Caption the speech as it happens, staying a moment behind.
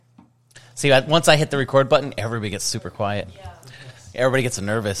See, once I hit the record button, everybody gets super quiet. Yeah. Everybody gets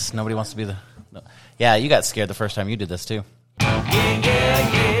nervous. Nobody wants to be the... No. Yeah, you got scared the first time you did this, too. Yeah. Hey.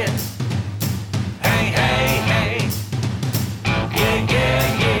 Yeah.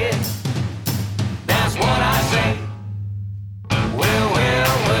 That's what I say. Well.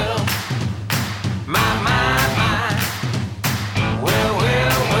 My.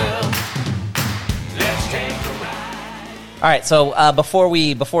 Well. Let's take a ride. All right, so before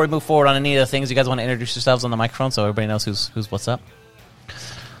we move forward on any of the things, you guys want to introduce yourselves on the microphone so everybody knows who's what's up?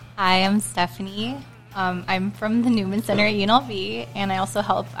 Hi, I'm Stephanie. I'm from the Newman Center at UNLV, and I also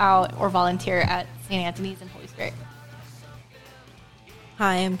help out or volunteer at St. Anthony's and Holy Spirit.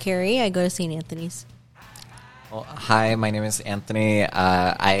 Hi, I'm Carrie. I go to St. Anthony's. Well, hi, my name is Anthony.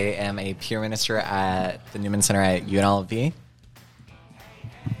 I am a peer minister at the Newman Center at UNLV.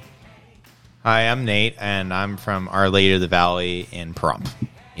 Hi, I'm Nate, and I'm from Our Lady of the Valley in Pahrump.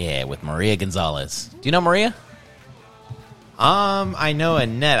 Yeah, with Maria Gonzalez. Do you know Maria? I know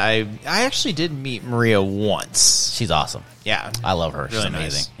Annette. I actually did meet Maria once. She's awesome. Yeah, I love her. She's really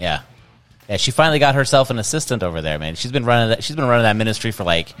amazing. Nice. Yeah. She finally got herself an assistant over there, man. She's been running that ministry for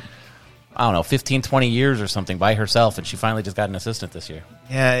like, I don't know, 15, 20 years or something by herself, and she finally just got an assistant this year.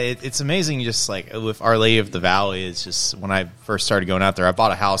 Yeah, it's amazing. Just like with Our Lady of the Valley, it's just when I first started going out there, I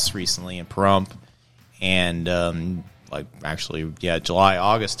bought a house recently in Pahrump, and July,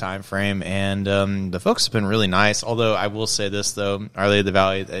 August time frame, and the folks have been really nice. Although I will say this though, Our Lady of the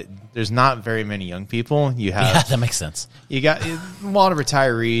Valley, there's not very many young people. You have Yeah, that makes sense. You got a lot of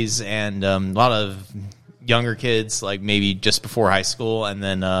retirees and a lot of younger kids, like maybe just before high school, and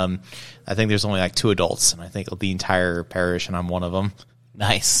then I think there's only like 2 adults, and I think the entire parish, and I'm one of them.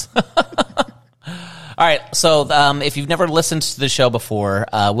 Nice. All right, so if you've never listened to the show before,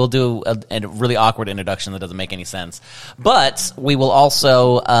 we'll do a really awkward introduction that doesn't make any sense. But we will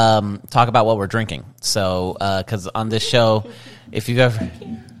also talk about what we're drinking. So, because on this show, if you've ever...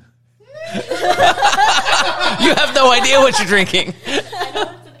 You have no idea what you're drinking. I know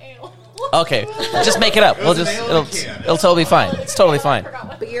it's an ale. Okay, just make it up. It'll totally be fine. It's totally fine.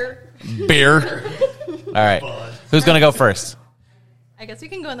 Beer. All right, who's going to go first? I guess we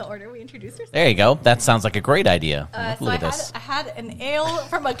can go in the order we introduced ourselves. There you go. That sounds like a great idea. I had an ale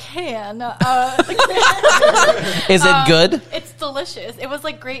from a can. Is it good? It's delicious. It was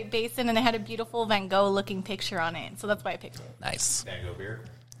like Great Basin, and it had a beautiful Van Gogh looking picture on it. So that's why I picked it. Nice. Van Gogh beer.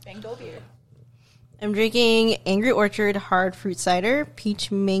 Van Gogh beer. I'm drinking Angry Orchard hard fruit cider,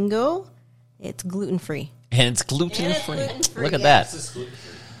 peach mango. It's gluten-free. And it's gluten-free. gluten-free, Look at yes. that.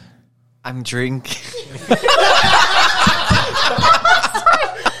 I'm drinking...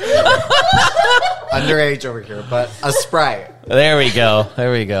 Underage over here, but a Sprite. There we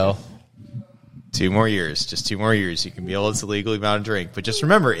go. 2 more years, just 2 more years, you can be able to legally buy a drink. But just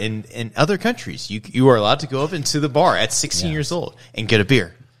remember, in other countries, you are allowed to go up into the bar at 16 years old and get a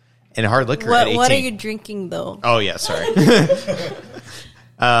beer and hard liquor at 18. What are you drinking, though? Oh, yeah, sorry.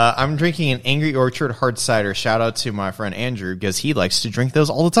 I'm drinking an Angry Orchard hard cider. Shout out to my friend Andrew, because he likes to drink those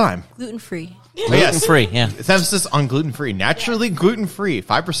all the time. Gluten-free. Gluten-free, yeah. It's emphasis on gluten-free. Naturally gluten-free.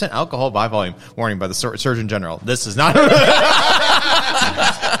 5% alcohol by volume. Warning by the Surgeon General. This is not...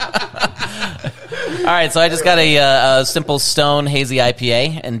 All right, so I just got a simple Stone Hazy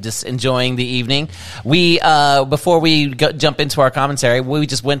IPA and just enjoying the evening. We before we jump into our commentary, we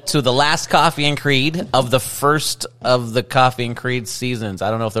just went to the last Coffee and Creed of the first of the Coffee and Creed seasons.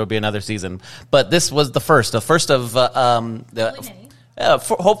 I don't know if there will be another season, but this was the first of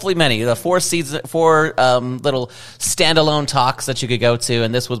hopefully many. The 4 little standalone talks that you could go to,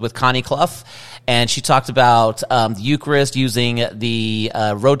 and this was with Connie Clough, and she talked about the Eucharist using the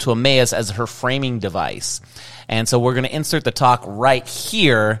Road to Emmaus as her framing device. And so we're going to insert the talk right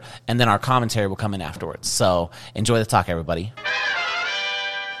here, and then our commentary will come in afterwards. So enjoy the talk, everybody.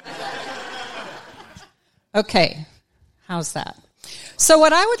 Okay, how's that? So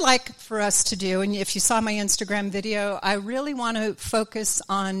what I would like for us to do, and if you saw my Instagram video, I really want to focus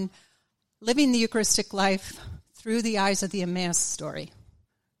on living the Eucharistic life through the eyes of the Emmaus story,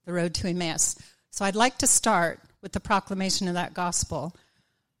 the road to Emmaus. So I'd like to start with the proclamation of that gospel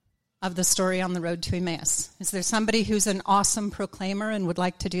of the story on the road to Emmaus. Is there somebody who's an awesome proclaimer and would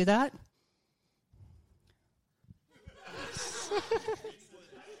like to do that?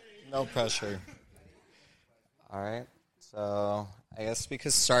 No pressure. All right, so I guess we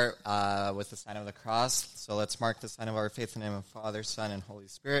could start with the sign of the cross. So let's mark the sign of our faith in the name of Father, Son, and Holy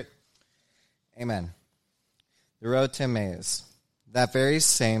Spirit. Amen. The road to Emmaus. That very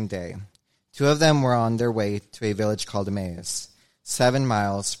same day, 2 of them were on their way to a village called Emmaus, 7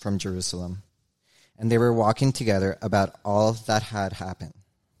 miles from Jerusalem, and they were walking together about all that had happened.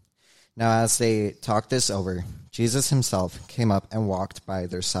 Now as they talked this over, Jesus himself came up and walked by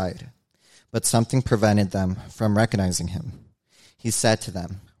their side. But something prevented them from recognizing him. He said to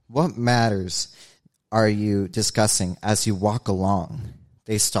them, "What matters are you discussing as you walk along?"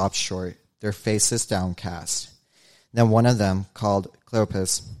 They stopped short, their faces downcast. Then one of them, called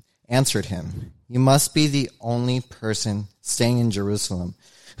Cleopas, answered him, "You must be the only person staying in Jerusalem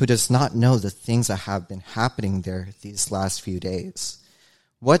who does not know the things that have been happening there these last few days."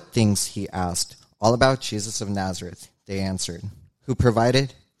 "What things?" he asked. "All about Jesus of Nazareth," they answered. "Who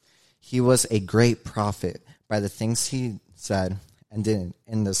provided? He was a great prophet by the things he said and did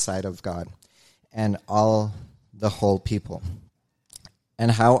in the sight of God and all the whole people.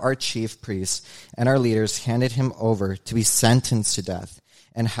 And how our chief priests and our leaders handed him over to be sentenced to death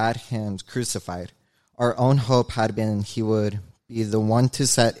and had him crucified. Our own hope had been he would be the one to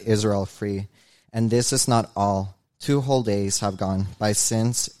set Israel free. And this is not all. 2 whole days have gone by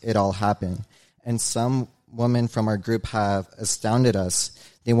since it all happened, and some women from our group have astounded us.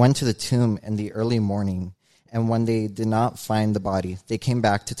 They went to the tomb in the early morning, and when they did not find the body, they came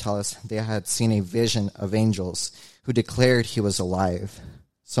back to tell us they had seen a vision of angels who declared he was alive.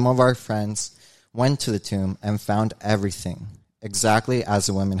 Some of our friends went to the tomb and found everything exactly as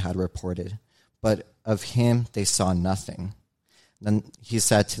the women had reported, but of him they saw nothing." Then he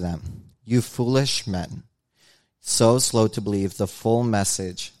said to them, "You foolish men, so slow to believe the full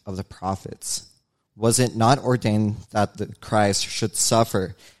message of the prophets. Was it not ordained that the Christ should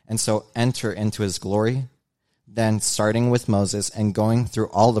suffer and so enter into his glory?" Then, starting with Moses and going through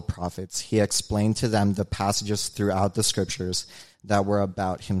all the prophets, he explained to them the passages throughout the scriptures that were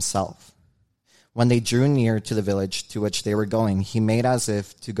about himself. When they drew near to the village to which they were going, he made as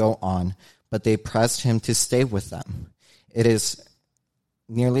if to go on, but they pressed him to stay with them. "It is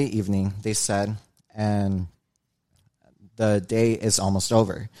nearly evening," they said, "and the day is almost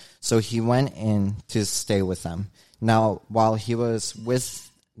over." So he went in to stay with them. Now, while he was with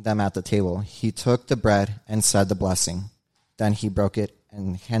them at the table, he took the bread and said the blessing. Then he broke it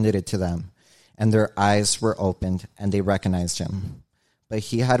and handed it to them, and their eyes were opened, and they recognized him. But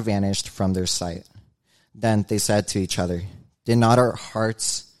he had vanished from their sight. Then they said to each other, "Did not our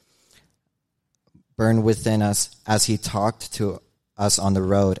hearts burn within us as he talked to us on the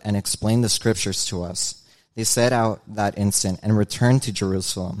road and explained the scriptures to us?" They set out that instant and returned to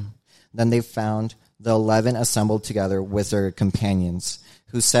Jerusalem. Then they found the 11 assembled together with their companions,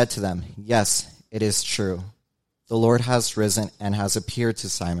 who said to them, "Yes, it is true. The Lord has risen and has appeared to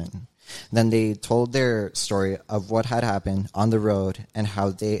Simon." Then they told their story of what had happened on the road and how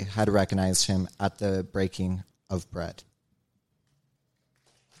they had recognized him at the breaking of bread.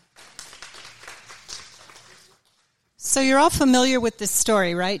 So you're all familiar with this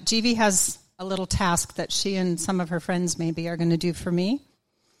story, right? Jeevee has a little task that she and some of her friends maybe are going to do for me.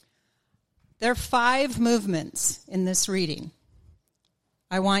 There are 5 movements in this reading.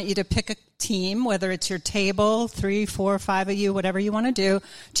 I want you to pick a team, whether it's your table, 3, 4, 5 of you, whatever you want to do.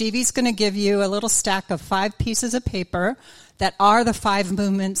 Jeevee's going to give you a little stack of 5 pieces of paper that are the 5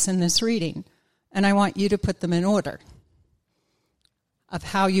 movements in this reading. And I want you to put them in order of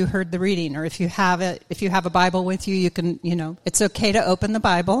how you heard the reading. Or if you have a Bible with you, you can, it's okay to open the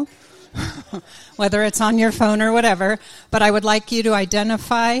Bible, whether it's on your phone or whatever. But I would like you to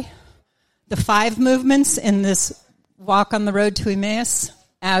identify the 5 movements in this walk on the road to Emmaus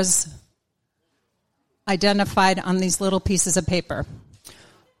as identified on these little pieces of paper.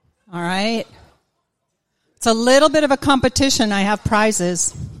 All right? It's a little bit of a competition. I have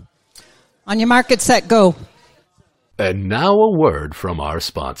prizes. On your mark, get set, go. And now a word from our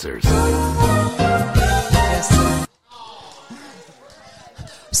sponsors.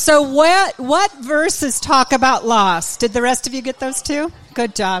 So what verses talk about loss? Did the rest of you get those too?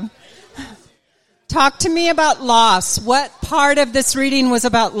 Good job. Talk to me about loss. What part of this reading was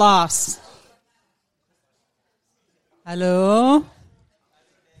about loss? Hello?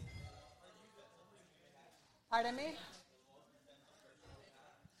 Pardon me?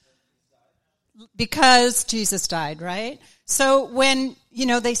 Because Jesus died, right? So when,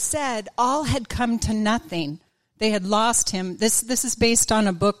 they said all had come to nothing, they had lost him. This is based on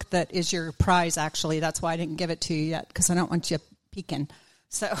a book that is your prize, actually. That's why I didn't give it to you yet, because I don't want you peeking.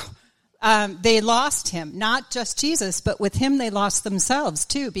 So they lost him, not just Jesus, but with him they lost themselves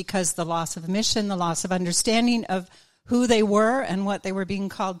too, because the loss of mission, the loss of understanding of who they were and what they were being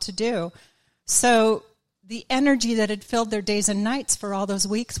called to do. So the energy that had filled their days and nights for all those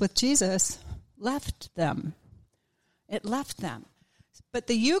weeks with Jesus left them. It left them. But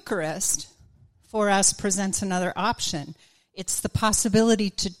the Eucharist for us presents another option. It's the possibility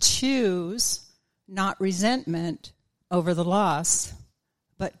to choose not resentment over the loss,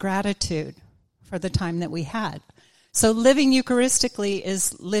 but gratitude for the time that we had. So living Eucharistically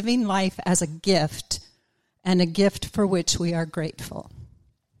is living life as a gift, and a gift for which we are grateful.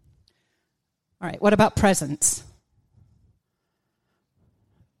 All right, what about presence?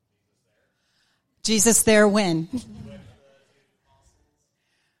 Jesus there when?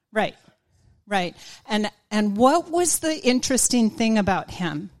 Right. And what was the interesting thing about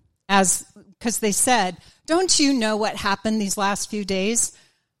him? Because they said, don't you know what happened these last few days?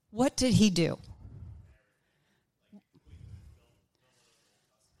 What did he do?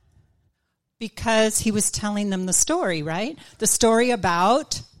 Because he was telling them the story, right? The story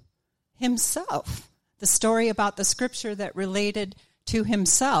about himself. The story about the scripture that related to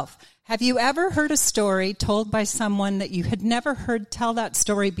himself. Have you ever heard a story told by someone that you had never heard tell that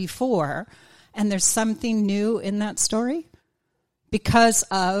story before, and there's something new in that story? Because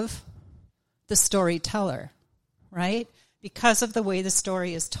of the storyteller, right? Because of the way the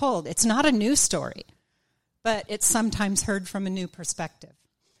story is told. It's not a new story, but it's sometimes heard from a new perspective.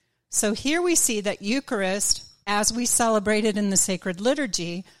 So here we see that Eucharist, as we celebrate it in the sacred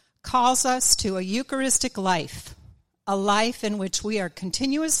liturgy, calls us to a Eucharistic life, a life in which we are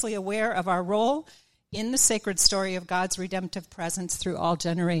continuously aware of our role in the sacred story of God's redemptive presence through all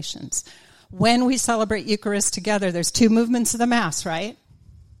generations. When we celebrate Eucharist together, there's two movements of the Mass, right?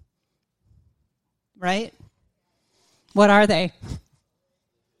 Right? What are they?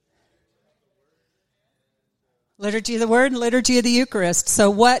 Liturgy of the Word and Liturgy of the Eucharist. So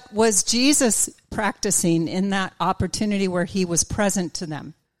what was Jesus practicing in that opportunity where he was present to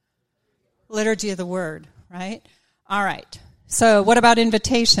them? Liturgy of the Word, right? All right. So what about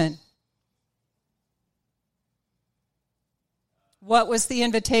invitation? What was the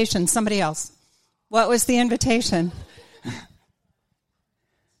invitation? Somebody else. What was the invitation?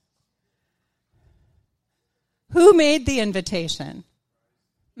 Who made the invitation?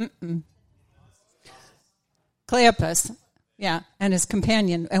 Cleopas, yeah, and his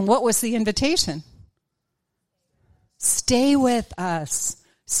companion. And what was the invitation? Stay with us.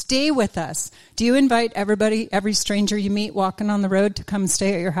 Stay with us. Do you invite everybody, every stranger you meet walking on the road to come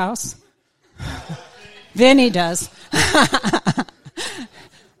stay at your house? Vinny does.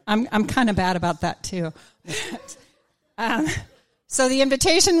 I'm kind of bad about that too. So the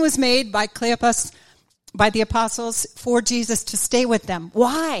invitation was made by Cleopas, by the apostles, for Jesus to stay with them.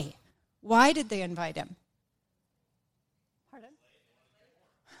 Why? Why did they invite him?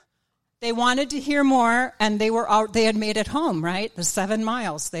 They wanted to hear more, and they had made it home, right? The 7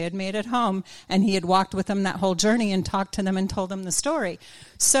 miles, they had made it home, and he had walked with them that whole journey and talked to them and told them the story.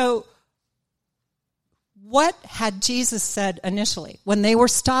 So what had Jesus said initially? When they were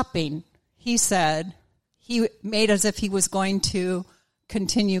stopping, he said, he made as if he was going to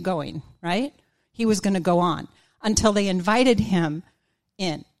continue going, right? He was going to go on until they invited him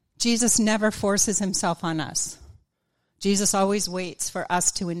in. Jesus never forces himself on us. Jesus always waits for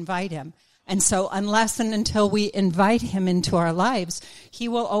us to invite him. And so unless and until we invite him into our lives, he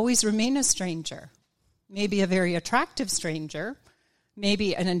will always remain a stranger. Maybe a very attractive stranger,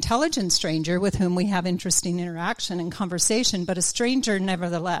 maybe an intelligent stranger with whom we have interesting interaction and conversation, but a stranger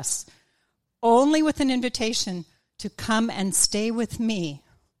nevertheless. Only with an invitation to come and stay with me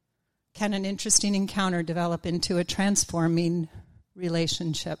can an interesting encounter develop into a transforming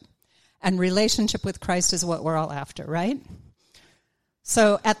relationship. And relationship with Christ is what we're all after, right?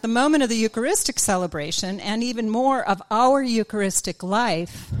 So at the moment of the Eucharistic celebration, and even more of our Eucharistic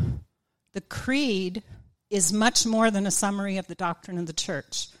life, the creed is much more than a summary of the doctrine of the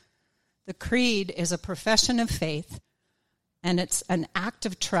church. The creed is a profession of faith, and it's an act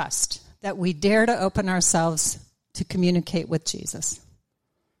of trust that we dare to open ourselves to communicate with Jesus.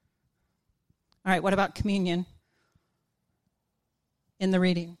 All right, what about communion in the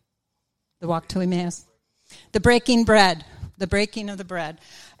reading? The walk to Emmaus. The breaking bread, the breaking of the bread.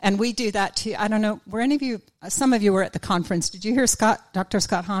 And we do that too. I don't know, were any of you, some of you were at the conference. Did you hear Dr.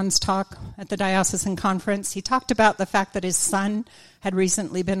 Scott Hahn's talk at the diocesan conference? He talked about the fact that his son had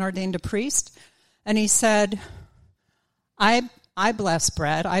recently been ordained a priest. And he said, I bless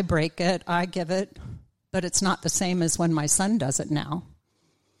bread, I break it, I give it, but it's not the same as when my son does it now.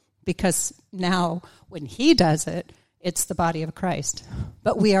 Because now when he does it, it's the body of Christ.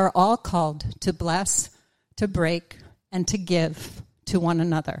 But we are all called to bless, to break, and to give to one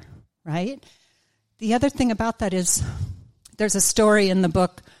another, right? The other thing about that is there's a story in the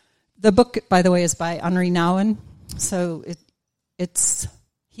book. The book, by the way, is by Henri Nouwen. So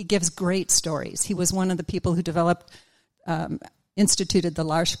he gives great stories. He was one of the people who instituted the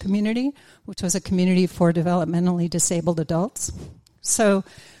L'Arche community, which was a community for developmentally disabled adults. So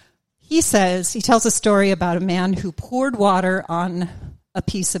he tells a story about a man who poured water on a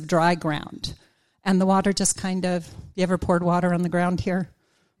piece of dry ground. And the water just kind of, you ever poured water on the ground here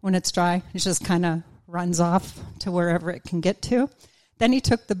when it's dry? It just kind of runs off to wherever it can get to. Then he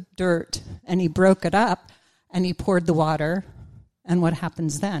took the dirt and he broke it up and he poured the water. And what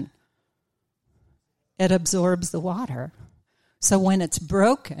happens then? It absorbs the water. So when it's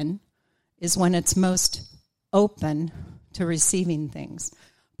broken is when it's most open to receiving things.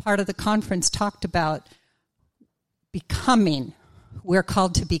 Part of the conference talked about becoming. We're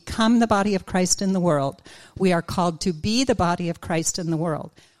called to become the body of Christ in the world. We are called to be the body of Christ in the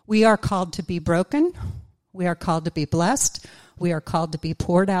world. We are called to be broken. We are called to be blessed. We are called to be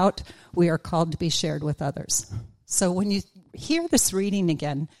poured out. We are called to be shared with others. So when you hear this reading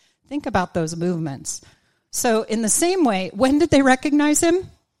again, think about those movements. So in the same way, when did they recognize him?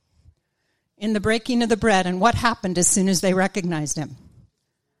 In the breaking of the bread. And what happened as soon as they recognized him?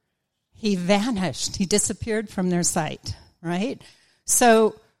 He vanished. He disappeared from their sight, right?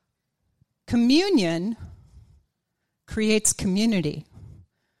 So communion creates community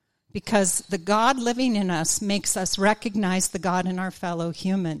because the God living in us makes us recognize the God in our fellow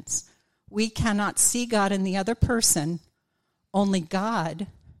humans. We cannot see God in the other person. Only God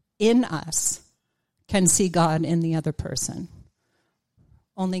in us can see God in the other person.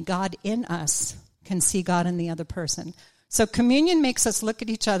 Only God in us can see God in the other person. So communion makes us look at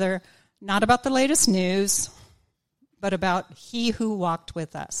each other, not about the latest news, but about he who walked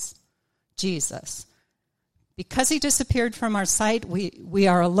with us, Jesus. Because he disappeared from our sight, we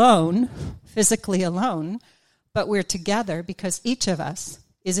are alone, physically alone, but we're together because each of us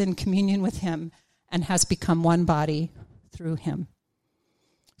is in communion with him and has become one body through him.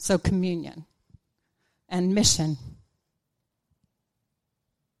 So communion and mission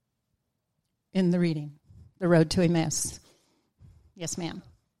in the reading, The Road to Emmaus. Yes, ma'am.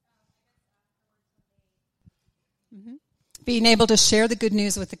 Being able to share the good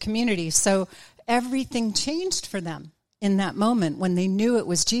news with the community. So everything changed for them in that moment when they knew it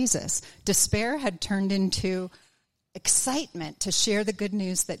was Jesus. Despair had turned into excitement to share the good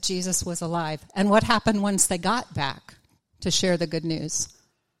news that Jesus was alive. And what happened once they got back to share the good news?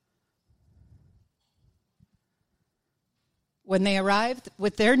 When they arrived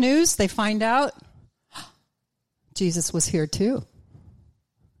with their news, they find out Jesus was here too.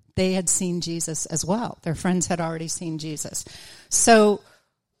 They had seen Jesus as well. Their friends had already seen Jesus. So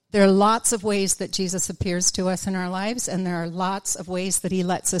there are lots of ways that Jesus appears to us in our lives, and there are lots of ways that he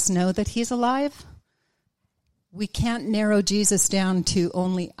lets us know that he's alive. We can't narrow Jesus down to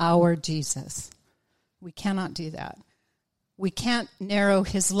only our Jesus. We cannot do that. We can't narrow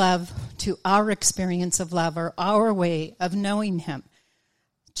his love to our experience of love or our way of knowing him.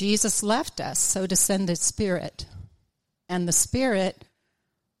 Jesus left us, so to send the Spirit. And the Spirit,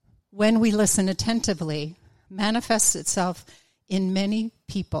 when we listen attentively, manifests itself in many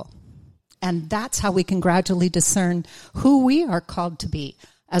people. And that's how we can gradually discern who we are called to be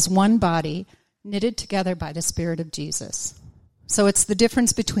as one body, knitted together by the Spirit of Jesus. So it's the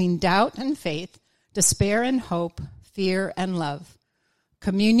difference between doubt and faith, despair and hope, fear and love.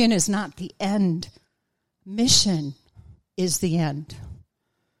 Communion is not the end. Mission is the end.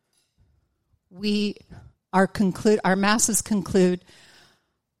 Our masses conclude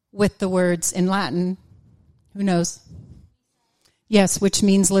with the words in Latin, who knows? Yes, which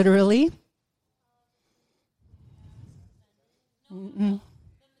means literally.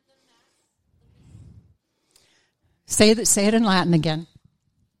 Say it in Latin again.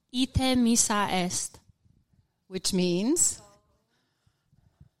 Ite missa est. Which means?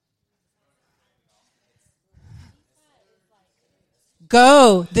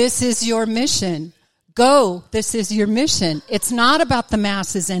 Go, this is your mission. Go, this is your mission. It's not about the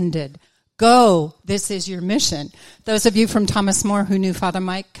Mass is ended. Go, this is your mission. Those of you from Thomas More who knew Father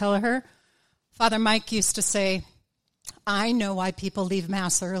Mike Kelleher, Father Mike used to say, I know why people leave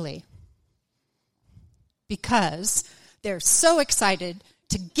Mass early. Because they're so excited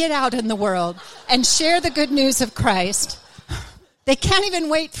to get out in the world and share the good news of Christ. They can't even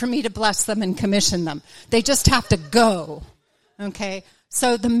wait for me to bless them and commission them. They just have to go. Okay?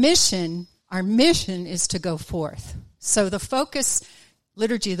 So the mission, our mission is to go forth. So the focus,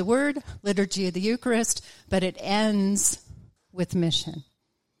 liturgy of the Word, liturgy of the Eucharist, but it ends with mission.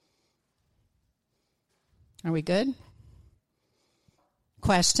 Are we good?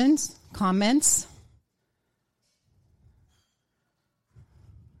 Questions? Comments?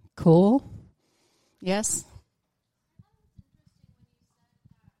 Cool? Yes?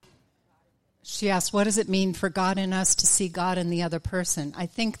 She asked, what does it mean for God in us to see God in the other person? I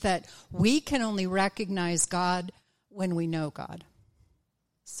think that we can only recognize God when we know God.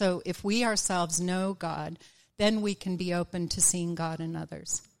 So if we ourselves know God, then we can be open to seeing God in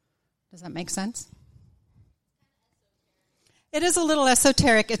others. Does that make sense? It is a little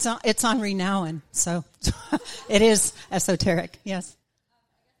esoteric. It's on Renown, so it is esoteric, yes.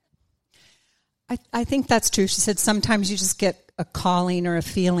 I think that's true. She said sometimes you just get a calling or a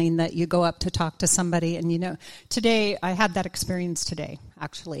feeling that you go up to talk to somebody. And, today, I had that experience today,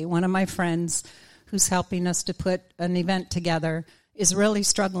 actually. One of my friends who's helping us to put an event together is really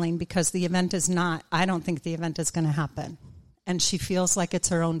struggling because the event is not, I don't think the event is going to happen. And she feels like it's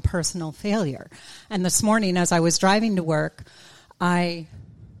her own personal failure. And this morning, as I was driving to work, I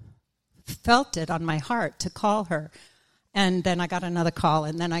felt it on my heart to call her. And then I got another call,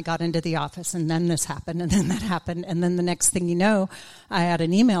 and then I got into the office, and then this happened, and then that happened. And then the next thing you know, I had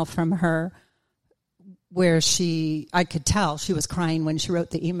an email from her where I could tell she was crying when she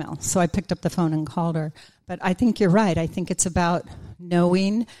wrote the email. So I picked up the phone and called her. But I think you're right. I think it's about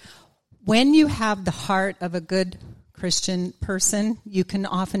knowing when you have the heart of a good Christian person, you can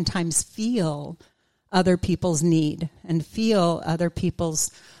oftentimes feel other people's need and feel other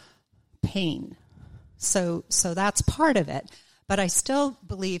people's pain. So that's part of it. But I still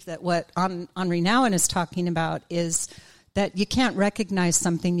believe that what Henri Nouwen is talking about is that you can't recognize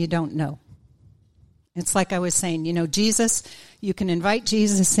something you don't know. It's like I was saying, Jesus, you can invite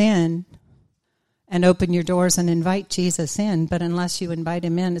Jesus in and open your doors and invite Jesus in, but unless you invite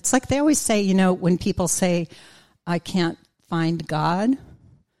him in, it's like they always say, when people say, I can't find God,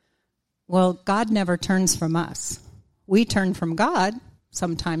 well, God never turns from us. We turn from God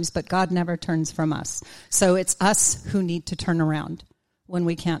sometimes, but God never turns from us. So it's us who need to turn around when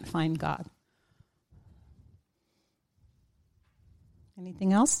we can't find God.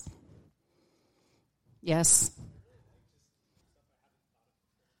 Anything else? Yes.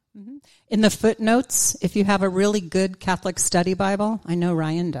 Mm-hmm. In the footnotes, if you have a really good Catholic study Bible, I know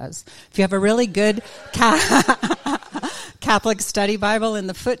Ryan does. If you have a really good Catholic study Bible, in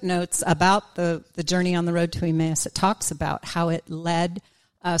the footnotes about the journey on the road to Emmaus, it talks about how it led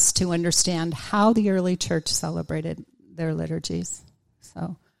us to understand how the early church celebrated their liturgies.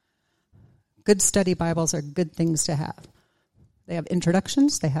 So good study Bibles are good things to have. They have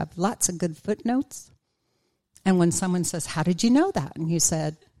introductions. They have lots of good footnotes. And when someone says, how did you know that? And you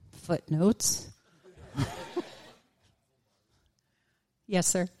said, footnotes. Yes,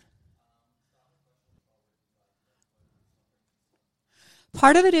 sir.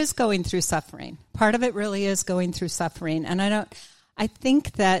 Part of it is going through suffering. Part of it really is going through suffering. And I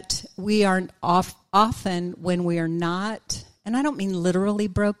think that we are often when we are not, and I don't mean literally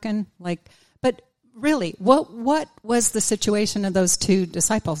broken, but really, what was the situation of those two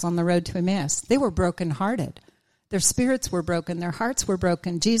disciples on the road to Emmaus? They were brokenhearted. Their spirits were broken. Their hearts were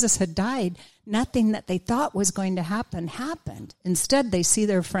broken. Jesus had died. Nothing that they thought was going to happen happened. Instead, they see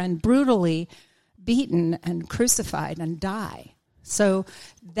their friend brutally beaten and crucified and die. So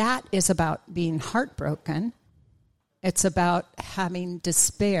that is about being heartbroken. It's about having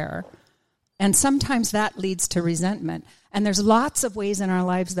despair. And sometimes that leads to resentment. And there's lots of ways in our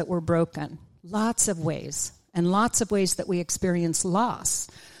lives that we're broken. Lots of ways. And lots of ways that we experience loss.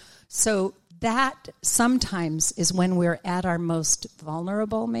 So that sometimes is when we're at our most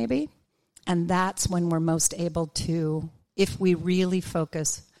vulnerable, maybe. And that's when we're most able to, if we really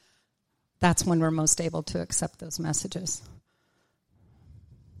focus, that's when we're most able to accept those messages.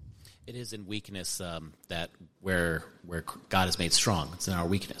 It is in weakness that where God is made strong. It's in our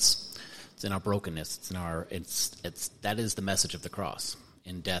weakness. It's in our brokenness. It's that is the message of the cross.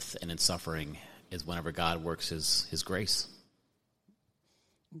 In death and in suffering is whenever God works his grace.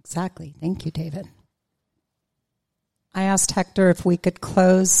 Exactly. Thank you, David. I asked Hector if we could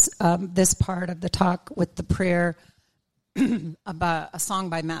close this part of the talk with the prayer about a song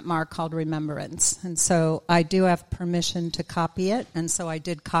by Matt Maher called Remembrance. And so I do have permission to copy it, and so I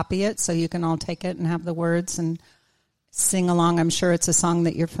did copy it, so you can all take it and have the words and sing along. I'm sure it's a song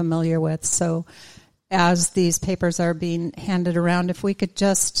that you're familiar with. So as these papers are being handed around, if we could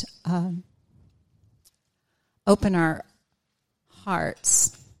just open our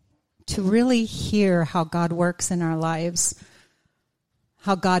hearts to really hear how God works in our lives,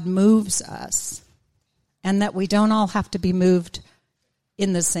 how God moves us, and that we don't all have to be moved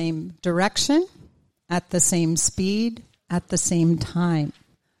in the same direction, at the same speed, at the same time.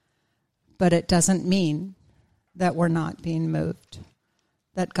 But it doesn't mean that we're not being moved,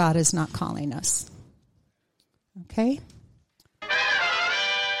 that God is not calling us. Okay?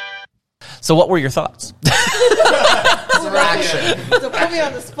 So what were your thoughts? So put me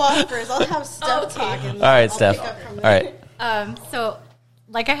on the spot first. I'll have Steph talk. All right, Steph. All right. So,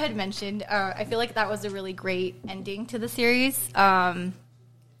 like I had mentioned, I feel like that was a really great ending to the series.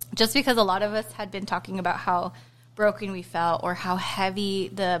 just because a lot of us had been talking about how broken we felt or how heavy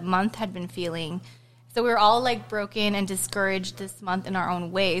the month had been feeling. So we were all like broken and discouraged this month in our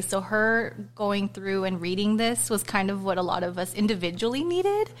own way. So her going through and reading this was kind of what a lot of us individually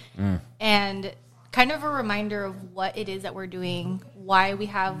needed. And kind of a reminder of what it is that we're doing, why we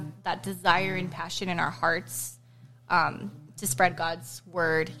have that desire and passion in our hearts to spread God's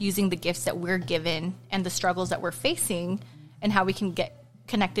word, using the gifts that we're given and the struggles that we're facing, and how we can get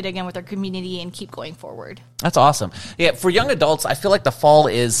connected again with our community and keep going forward. That's awesome. Yeah, for young adults, I feel like the fall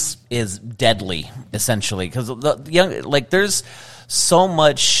is deadly, essentially, because the young, like, there's so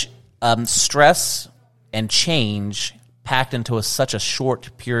much stress and change packed into such a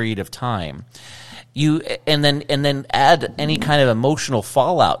short period of time. And then add any kind of emotional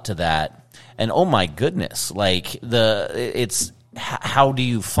fallout to that, and oh my goodness, like how do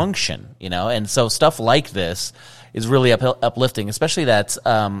you function, you know? And so stuff like this is really uplifting, especially that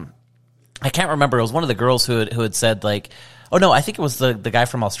I can't remember. It was one of the girls who had said, like, oh no, I think it was the guy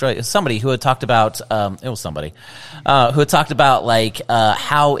from Australia. It was somebody who had talked about who had talked about, like,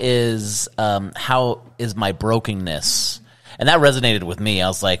 how is my brokenness. And that resonated with me. I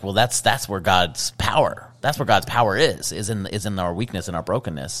was like, well, that's where God's power. That's where God's power is in our weakness and our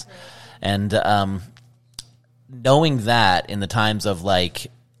brokenness. And knowing that in the times of, like,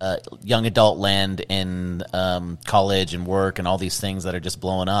 young adult land in college and work and all these things that are just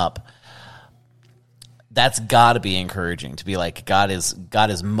blowing up, that's got to be encouraging, to be like, God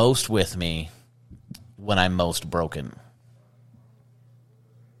is most with me when I'm most broken.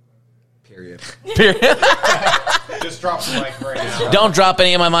 Period. Just drop the mic right now. Don't drop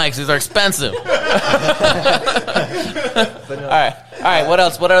any of my mics; these are expensive. All right. What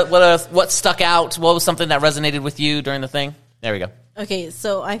else? What stuck out? What was something that resonated with you during the thing? There we go. Okay,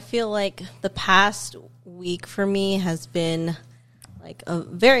 so I feel like the past week for me has been like a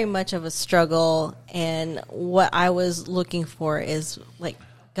very much of a struggle, and what I was looking for is like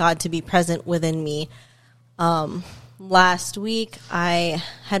God to be present within me. Last week I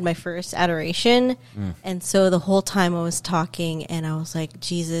had my first adoration, and so the whole time I was talking and I was like,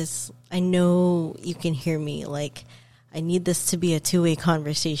 Jesus, I know you can hear me. Like, I need this to be a two-way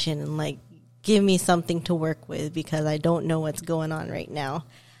conversation, and like, give me something to work with because I don't know what's going on right now.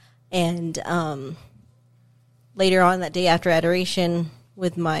 And later on that day after adoration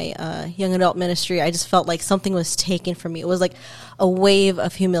with my young adult ministry, I just felt like something was taken from me. It was like a wave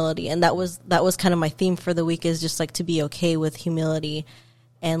of humility, and that was kind of my theme for the week, is just like to be okay with humility.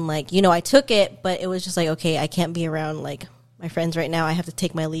 And like, you know, I took it, but it was just like, okay, I can't be around like my friends right now. I have to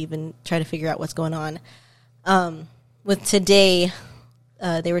take my leave and try to figure out what's going on. With today,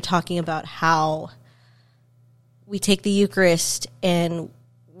 they were talking about how we take the Eucharist and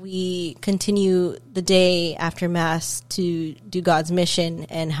we continue the day after Mass to do God's mission,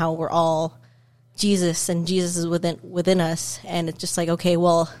 and how we're all Jesus and Jesus is within us. And it's just like, okay,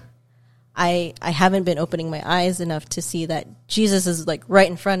 well, I haven't been opening my eyes enough to see that Jesus is like right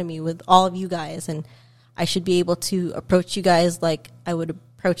in front of me with all of you guys, and I should be able to approach you guys like I would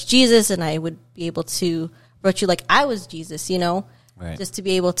approach Jesus, and I would be able to approach you like I was Jesus, you know? Right. Just to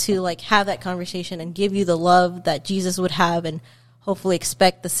be able to like have that conversation and give you the love that Jesus would have, and hopefully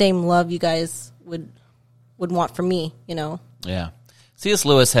expect the same love you guys would want from me, you know? Yeah. C.S.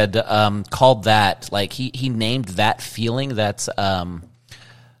 Lewis had called that, like, he named that feeling, that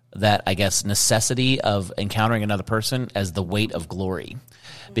I guess necessity of encountering another person as the weight of glory.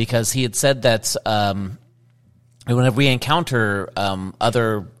 Because he had said that whenever we encounter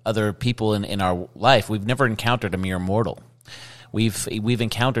other people in our life, we've never encountered a mere mortal. We've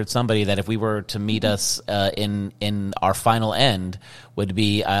encountered somebody that if we were to meet us in our final end would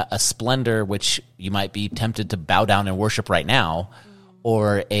be a splendor which you might be tempted to bow down and worship right now,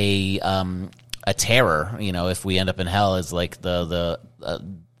 or a terror. You know, if we end up in hell, is like the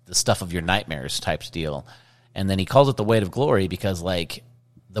stuff of your nightmares type deal. And then he calls it the weight of glory because, like,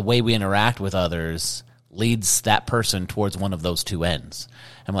 the way we interact with others leads that person towards one of those two ends.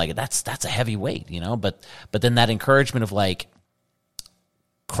 I'm like, that's a heavy weight, you know. But then that encouragement of like,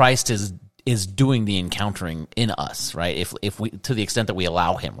 Christ is doing the encountering in us, right? If we, to the extent that we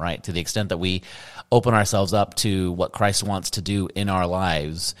allow him, right? To the extent that we open ourselves up to what Christ wants to do in our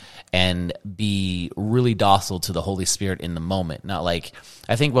lives and be really docile to the Holy Spirit in the moment. Not like,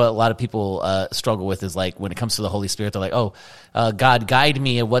 I think what a lot of people struggle with is like, when it comes to the Holy Spirit, they're like, oh, God, guide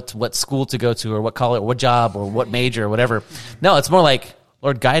me at what school to go to, or what college, or what job, or what major, or whatever. No, it's more like,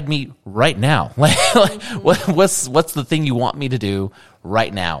 Lord, guide me right now. What's the thing you want me to do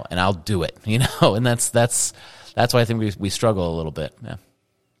right now, and I'll do it. You know, and that's why I think we struggle a little bit. Yeah.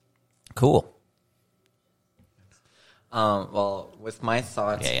 Cool. Well, with my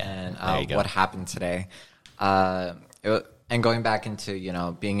thoughts Yeah. There you and go. what happened today, and going back into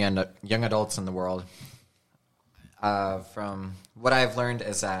being young adults in the world, from what I've learned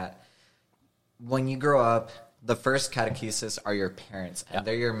is that when you grow up, the first catechesis are your parents, and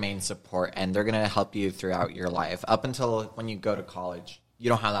they're your main support, and they're going to help you throughout your life up until when you go to college. You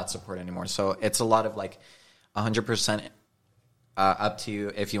don't have that support anymore, so it's a lot of 100%. Up to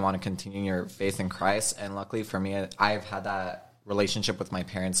you if you want to continue your faith in Christ. And luckily for me, I've had that relationship with my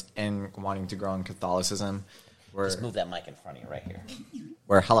parents in wanting to grow in Catholicism. Where, Just move that mic in front of you right here.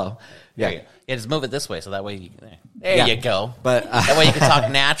 hello. Yeah, just move it this way so that way there you go. But that way you can talk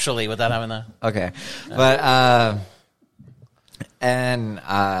naturally without having the. okay. But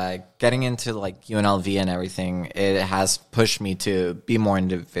getting into UNLV and everything, it has pushed me to be more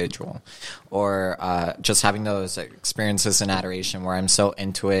individual, or just having those experiences in adoration where I'm so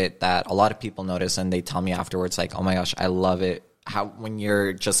into it that a lot of people notice and they tell me afterwards, oh my gosh, I love it. How when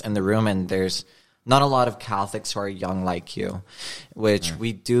you're just in the room and there's not a lot of Catholics who are young like you, which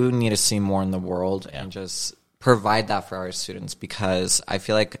we do need to see more in the world and just provide that for our students, because I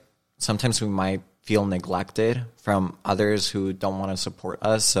feel like sometimes we might feel neglected from others who don't want to support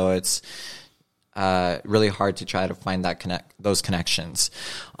us. So it's really hard to try to find those connections.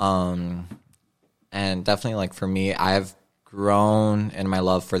 And definitely for me, I've grown in my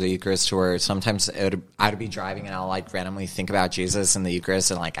love for the Eucharist, where sometimes I'd be driving and I'll randomly think about Jesus in the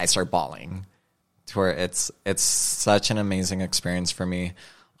Eucharist and I start bawling, to where it's such an amazing experience for me.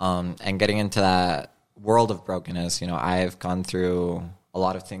 And getting into that world of brokenness, I've gone through a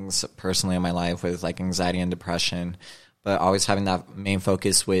lot of things personally in my life with anxiety and depression, but always having that main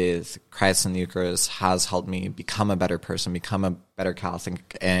focus with Christ and the Eucharist has helped me become a better person, become a better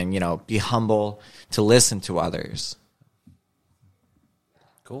Catholic, and, be humble to listen to others.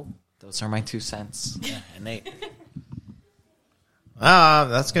 Cool. Those are my 2 cents. Yeah, and Nate.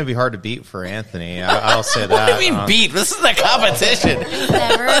 That's going to be hard to beat for Anthony. I'll say that. What do you mean beat? This is a competition. There's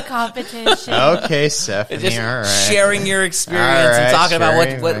never a competition. Okay, Stephanie. Just all right. sharing your experience All right, and talking about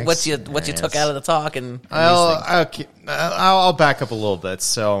sharing what my you took experience. out of the talk and these things. I'll back up a little bit.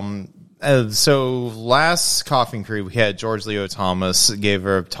 So last Coffin Creed, we had George Leo Thomas gave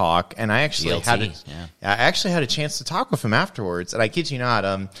a talk, and I actually had a chance to talk with him afterwards. And I kid you not,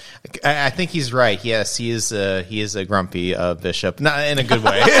 I think he's right. Yes, he is a grumpy bishop, not in a good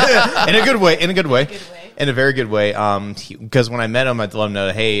way, in a very good way. Because when I met him, I let him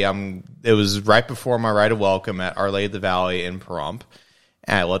know, hey, it was right before my rite of welcome at Our Lady of the Valley in Pahrump.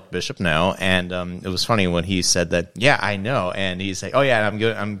 And I let the bishop know, and it was funny when he said that. Yeah, I know. And he's like, "Oh yeah,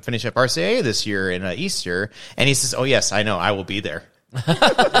 I'm finishing up RCIA this year in Easter." And he says, "Oh yes, I know. I will be there."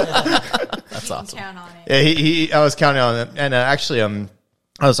 That's awesome. Count on it. Yeah, I was counting on it. And actually,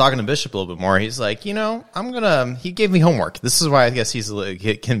 I was talking to Bishop a little bit more. He's like, he gave me homework. This is why I guess he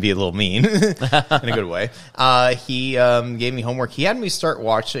can be a little mean in a good way. He gave me homework. He had me start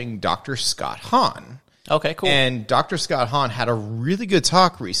watching Dr. Scott Hahn. Okay, cool. And Dr. Scott Hahn had a really good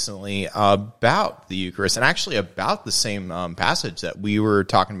talk recently about the Eucharist, and actually about the same passage that we were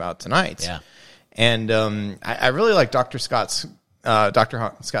talking about tonight. Yeah. And I really like Dr. Scott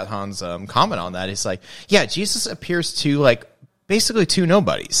Hahn's comment on that. It's like, yeah, Jesus appears to basically two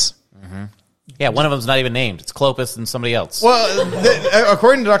nobodies. Yeah, one of them's not even named. It's Clopas and somebody else. Well,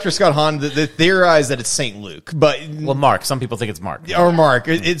 according to Dr. Scott Hahn, they theorize that it's Saint Luke, but Mark. Some people think it's Mark. or Mark.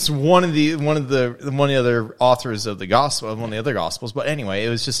 It's one of the other authors of the gospel, one of the other gospels. But anyway, it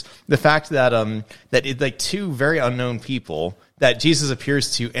was just the fact that two very unknown people that Jesus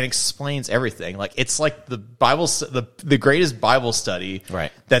appears to and explains everything. It's like the Bible, the greatest Bible study,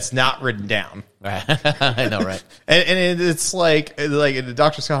 Right. That's not written down. Right. I know, right? And it's like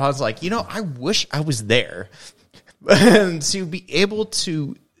Dr. Scott Hahn's like, I wish I was there and to be able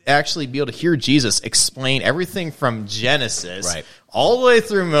to actually be able to hear Jesus explain everything from Genesis Right. all the way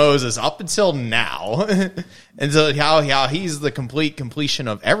through Moses up until now, and so how he's the completion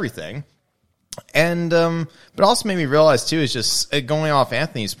of everything. And but also made me realize too is just going off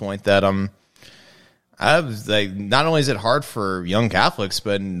Anthony's point that I was not only is it hard for young Catholics,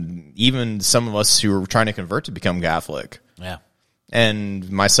 but even some of us who are trying to convert to become Catholic, Yeah. and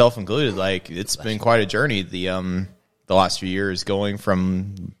myself included, it's been quite a journey. The last few years, going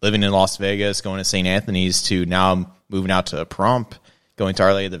from living in Las Vegas, going to St. Anthony's, to now moving out to Pahrump, going to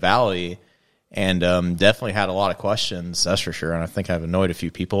Our Lady of the Valley. And definitely had a lot of questions, that's for sure. And I think I've annoyed a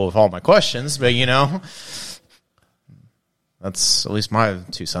few people with all my questions, but That's at least my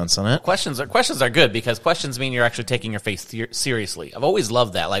 2 cents on it. Questions are good because questions mean you're actually taking your faith seriously. I've always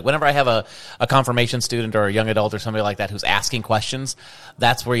loved that. Like whenever I have a confirmation student or a young adult or somebody like that who's asking questions,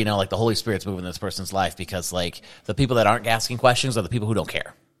 that's where like the Holy Spirit's moving in this person's life, because like the people that aren't asking questions are the people who don't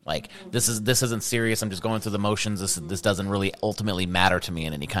care. Like this isn't serious. I'm just going through the motions. This doesn't really ultimately matter to me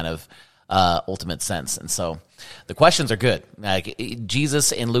in any kind of ultimate sense. And so the questions are good. Like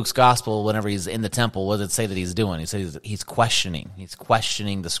Jesus in Luke's gospel, whenever he's in the temple, what does it say that he's doing? He says he's questioning. He's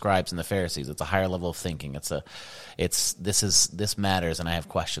questioning the scribes and the Pharisees. It's a higher level of thinking. This matters, and I have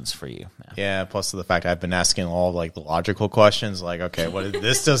questions for you. Yeah. Plus the fact I've been asking all like the logical questions, like, okay, what if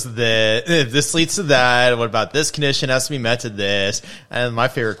this does this? If this leads to that, what about this condition has to be met to this? And my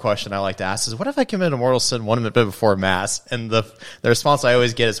favorite question I like to ask is, what if I commit a mortal sin 1 minute before Mass? And the response I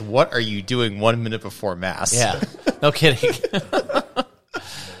always get is, what are you doing 1 minute before Mass? Yeah. No kidding.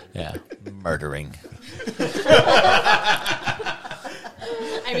 Yeah. Murdering.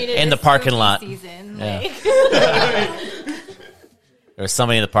 I mean, In the parking lot. Season, Yeah. like. There's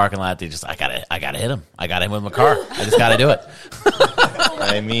somebody in the parking lot that I gotta hit him. I got him with my car. I just gotta do it.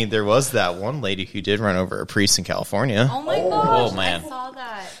 I mean, there was that one lady who did run over a priest in California. Oh my gosh! Oh, man. I saw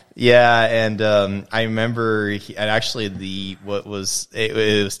that. Yeah, and I remember, and actually, it was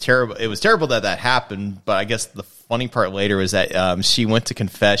terrible. It was terrible that happened. But I guess the funny part later was that she went to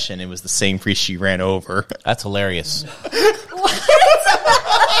confession. It was the same priest she ran over. That's hilarious.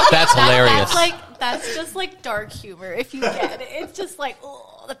 That's hilarious. That's just like dark humor. If you get it, it's just like,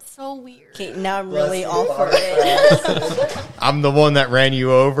 oh, that's so weird. Okay, now I'm really all for it. I'm the one that ran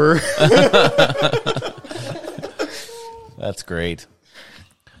you over. That's great.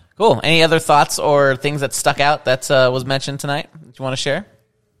 Cool. Any other thoughts or things that stuck out that was mentioned tonight that you want to share?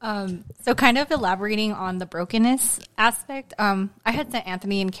 So kind of elaborating on the brokenness aspect, I had sent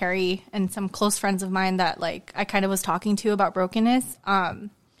Anthony and Carrie and some close friends of mine that like I kind of was talking to about brokenness.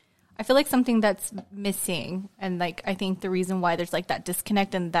 I feel like something that's missing, and like I think the reason why there's like that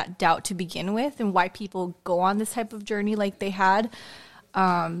disconnect and that doubt to begin with, and why people go on this type of journey like they had,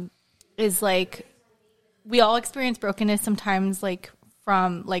 is like we all experience brokenness sometimes, like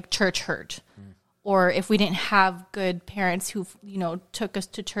from like church hurt. Or if we didn't have good parents who, took us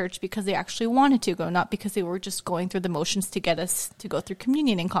to church because they actually wanted to go, not because they were just going through the motions to get us to go through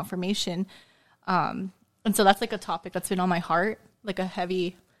communion and confirmation. And so that's like a topic that's been on my heart, like a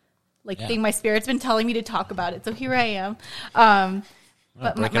heavy thing. My spirit's been telling me to talk about it. So here I am.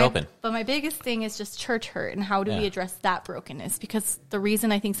 Break it open. But my biggest thing is just church hurt, and how do we address that brokenness? Because the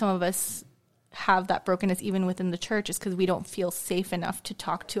reason I think some of us have that brokenness even within the church is because we don't feel safe enough to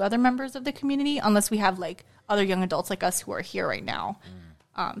talk to other members of the community unless we have like other young adults like us who are here right now.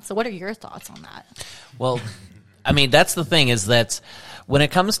 So what are your thoughts on that? Well, I mean, that's the thing, is that when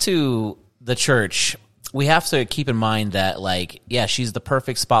it comes to the church, we have to keep in mind that, like, yeah, she's the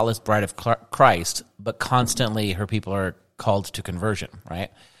perfect, spotless bride of Christ, but constantly her people are called to conversion,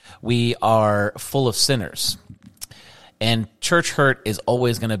 right? We are full of sinners. And church hurt is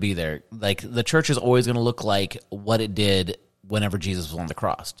always going to be there. Like, the church is always going to look like what it did whenever Jesus was on the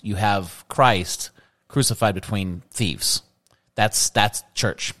cross. You have Christ crucified between thieves. That's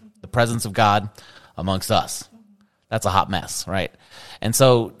church. The presence of God amongst us. That's a hot mess, right? And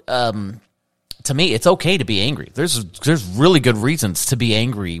so, to me, it's okay to be angry. There's really good reasons to be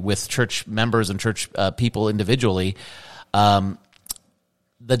angry with church members and church people individually.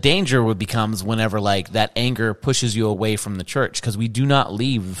 The danger becomes whenever like that anger pushes you away from the church, because we do not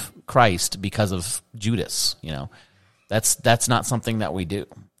leave Christ because of Judas. That's not something that we do.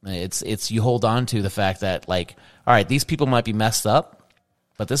 It's you hold on to the fact that, like, all right, these people might be messed up,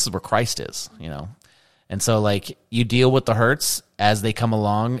 but this is where Christ is. And so like you deal with the hurts as they come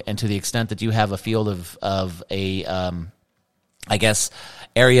along, and to the extent that you have a field of a I guess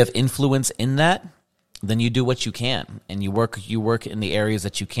area of influence in that, then you do what you can, and you work in the areas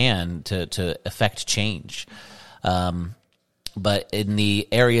that you can to affect change. But in the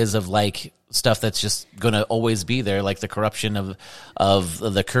areas of like stuff that's just going to always be there, like the corruption of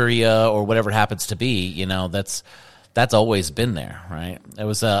the curia or whatever it happens to be, that's always been there, right? There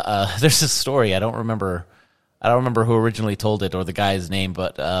was there's this story, I don't remember who originally told it or the guy's name,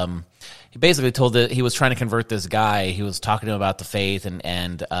 but he basically told that he was trying to convert this guy. He was talking to him about the faith,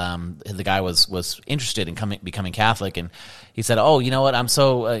 and the guy was interested in becoming Catholic, and he said, "Oh, you know what? I'm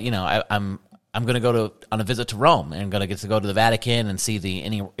so I'm going to go on a visit to Rome, and I'm going to get to go to the Vatican and see the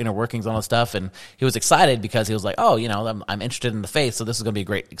inner workings on all the stuff." And he was excited because he was like, "Oh, I'm interested in the faith, so this is going to be a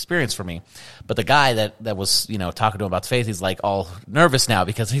great experience for me." But the guy that was talking to him about the faith, he's like all nervous now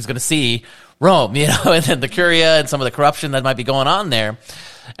because he's going to see Rome, and then the curia and some of the corruption that might be going on there.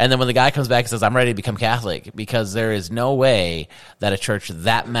 And then when the guy comes back and says, I'm ready to become Catholic, because there is no way that a church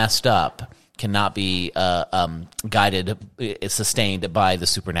that messed up cannot be guided, sustained by the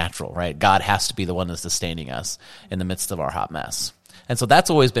supernatural, right? God has to be the one that's sustaining us in the midst of our hot mess. And so that's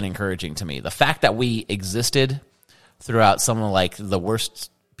always been encouraging to me. The fact that we existed throughout some of like the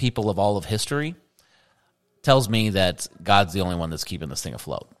worst people of all of history tells me that God's the only one that's keeping this thing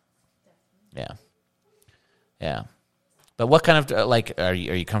afloat. Yeah. Yeah. But what kind of, like, are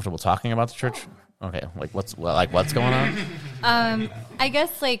you comfortable talking about the church? Okay. Like what's going on? I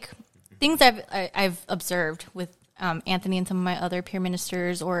guess like things I've observed with Anthony and some of my other peer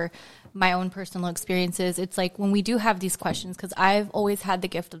ministers or my own personal experiences, it's like when we do have these questions, because I've always had the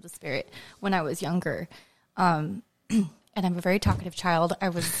gift of the Spirit when I was younger. And I'm a very talkative child. I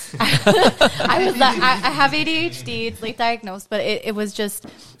have ADHD. It's late diagnosed, but it was just,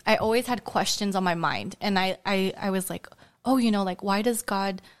 I always had questions on my mind. And I was like, oh, like, why does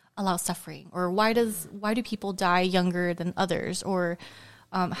God allow suffering? Or why do people die younger than others? Or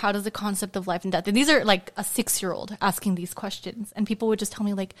how does the concept of life and death? And these are like a 6-year-old asking these questions. And people would just tell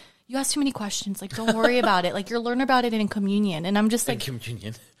me like, you ask too many questions. Like, don't worry about it. Like, you'll learn about it in communion. And I'm just like,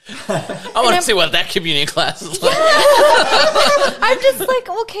 communion. I want to see what that communion class is like. I'm just like,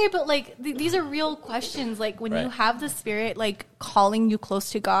 okay, but like these are real questions. Like when you have the Spirit like calling you close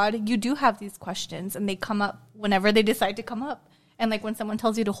to God, you do have these questions, and they come up whenever they decide to come up. And like when someone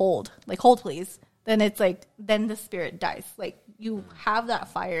tells you to hold please, then it's like, then the Spirit dies. Like you have that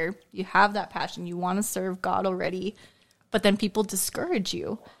fire, you have that passion, you want to serve God already, but then people discourage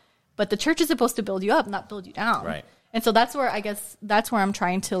you. But the church is supposed to build you up, not build you down. Right. And so that's where I'm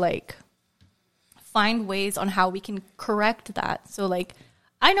trying to like find ways on how we can correct that. So like,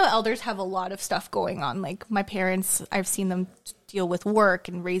 I know elders have a lot of stuff going on. Like my parents, I've seen them deal with work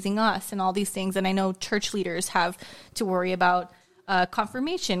and raising us and all these things. And I know church leaders have to worry about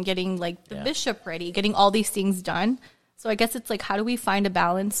confirmation, getting like the bishop ready, getting all these things done. So I guess it's like, how do we find a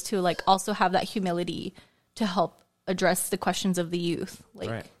balance to like also have that humility to help address the questions of the youth?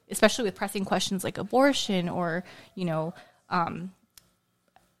 Like, especially with pressing questions like abortion or,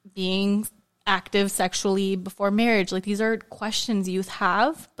 being active sexually before marriage. Like these are questions youth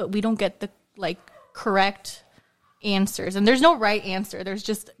have, but we don't get the like correct answers. And there's no right answer. There's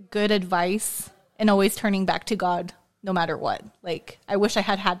just good advice and always turning back to God no matter what. Like I wish I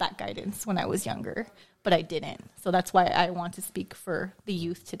had that guidance when I was younger, but I didn't. So that's why I want to speak for the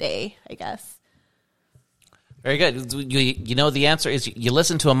youth today, I guess. Very good. The answer is you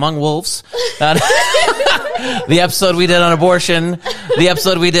listen to Among Wolves, the episode we did on abortion, the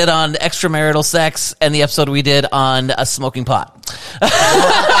episode we did on extramarital sex, and the episode we did on smoking pot. Exactly.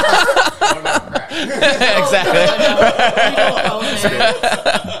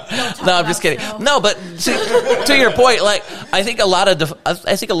 No, I'm just kidding. No, but to your point, like I think a lot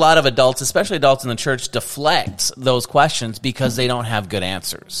of adults, especially adults in the church, deflect those questions because they don't have good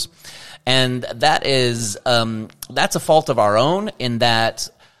answers. And that is that's a fault of our own, in that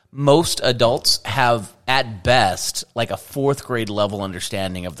most adults have, at best, like a 4th grade level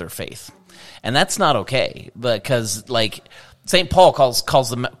understanding of their faith. And that's not okay, because like St. Paul calls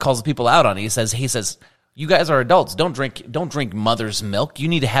the people out on it. He says, you guys are adults. Don't drink mother's milk. You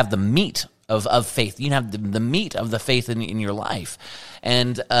need to have the meat of faith. You have the meat of the faith in your life.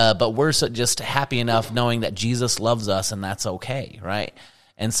 And but we're just happy enough knowing that Jesus loves us, and that's okay, right?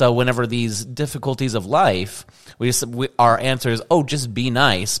 And so whenever these difficulties of life, our answer is, oh, just be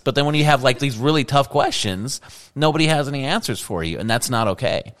nice. But then when you have like these really tough questions, nobody has any answers for you, and that's not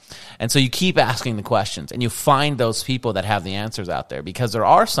okay. And so you keep asking the questions, and you find those people that have the answers out there, because there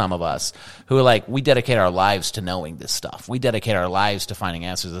are some of us who are like, we dedicate our lives to knowing this stuff. We dedicate our lives to finding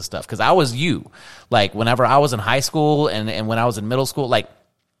answers to this stuff. Because I was like whenever I was in high school and when I was in middle school, like,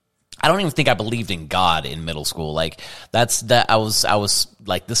 I don't even think I believed in God in middle school. Like I was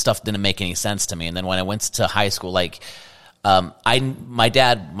like, this stuff didn't make any sense to me. And then when I went to high school, like, my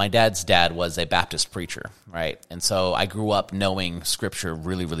dad's dad was a Baptist preacher, right? And so I grew up knowing scripture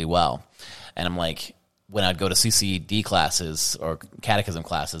really, really well. And I'm like, when I'd go to CCD classes or catechism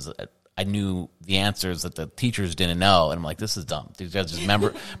classes, I knew the answers that the teachers didn't know. And I'm like, this is dumb. These guys just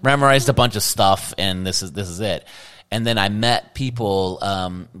memorized a bunch of stuff, and this is it. And then I met people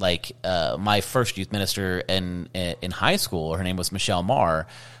my first youth minister in high school. Her name was Michelle Marr,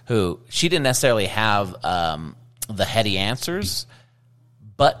 who she didn't necessarily have the heady answers,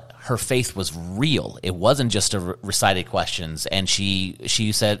 but her faith was real. It wasn't just a recited questions. And she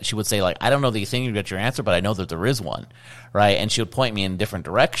would say, like, I don't know that you think you get your answer, but I know that there is one, right? And she would point me in different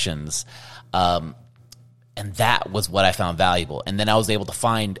directions. And that was what I found valuable. And then I was able to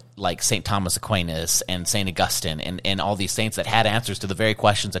find like St. Thomas Aquinas and St. Augustine and all these saints that had answers to the very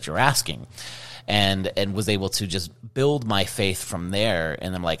questions that you're asking. And was able to just build my faith from there.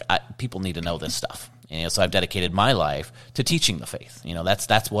 And I'm like, people need to know this stuff. So I've dedicated my life to teaching the faith.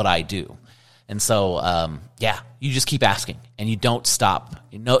 That's what I do. And so, you just keep asking and you don't stop.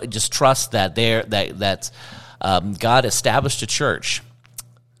 Just trust that God established a church,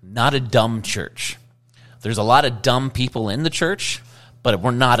 not a dumb church. There's a lot of dumb people in the church, but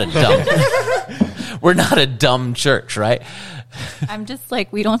we're not a dumb church, right? I'm just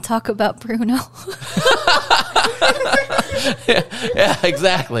like, we don't talk about Bruno. yeah,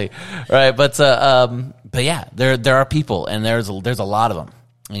 exactly. Right. But yeah, there are people and there's a lot of them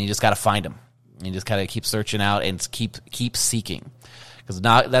and you just got to find them. You just got to keep searching out and keep seeking. Because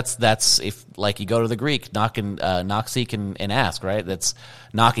that's if like you go to the Greek, knock, seek, and ask, right? That's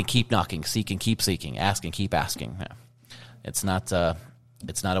knock and keep knocking, seek and keep seeking, ask and keep asking. Yeah. It's not a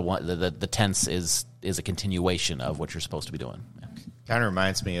one. The tense is a continuation of what you're supposed to be doing. Yeah. Kind of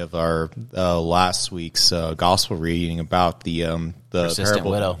reminds me of our last week's gospel reading about the persistent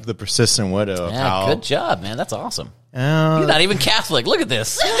widow. The persistent widow. Yeah, good job, man. That's awesome. You're not even Catholic. Look at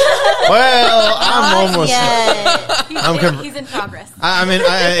this. Well, I'm almost. He's in progress. I mean,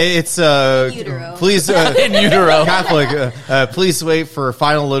 it's utero. Please, In utero. Catholic. Please wait for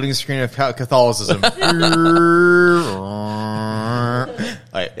final loading screen of Catholicism.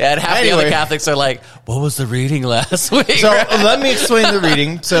 And half the other Catholics are like, "What was the reading last week?" So let me explain the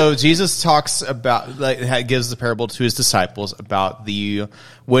reading. So Jesus talks about, gives the parable to his disciples about the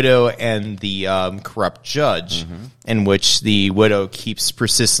widow and the corrupt judge, in which the widow keeps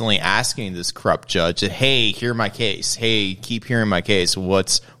persistently asking this corrupt judge, "Hey, hear my case. Hey, keep hearing my case.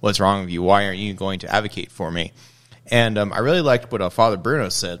 What's wrong with you? Why aren't you going to advocate for me?" And I really liked what Father Bruno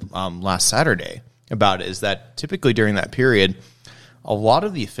said last Saturday about it. Is that typically during that period, a lot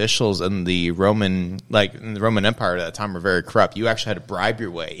of the officials in the Roman Empire at that time were very corrupt. You actually had to bribe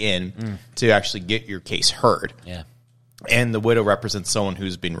your way in to actually get your case heard. Yeah. And the widow represents someone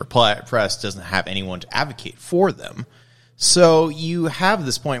who's been repressed, doesn't have anyone to advocate for them. So you have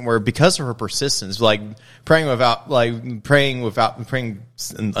this point where, because of her persistence, praying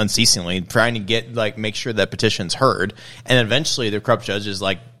unceasingly, trying to make sure that petition's heard, and eventually the corrupt judge is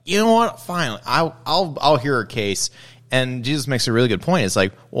like, you know what, fine, I'll hear her case. And Jesus makes a really good point. It's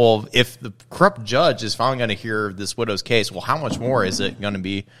like, well, if the corrupt judge is finally going to hear this widow's case, well, how much more is it going to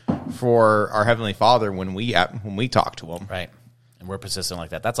be for our Heavenly Father when we talk to him? Right. And we're persistent like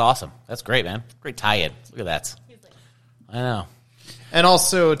that. That's awesome. That's great, man. Great tie-in. Look at that. I know. And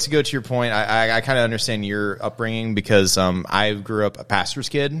also, to go to your point, I kind of understand your upbringing because I grew up a pastor's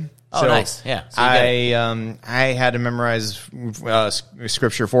kid. Oh, nice. Yeah. So I had to memorize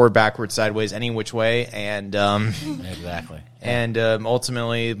scripture forward, backwards, sideways, any which way, and exactly. And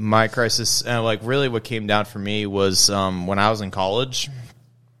ultimately, my crisis, really, what came down for me was when I was in college.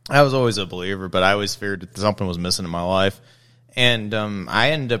 I was always a believer, but I always feared that something was missing in my life, and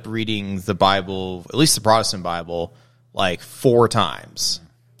I ended up reading the Bible, at least the Protestant Bible, 4 times.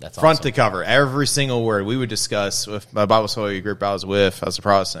 That's front awesome. to cover, every single word. We would discuss with my Bible study group I was with as a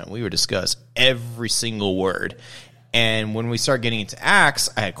Protestant. We would discuss every single word. And when we started getting into Acts,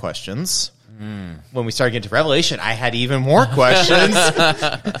 I had questions. When we started getting to Revelation, I had even more questions.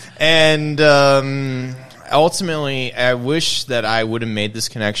 And ultimately, I wish that I would have made this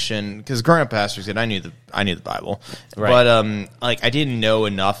connection, because growing up pastor's kid, I knew the Bible, right. But I didn't know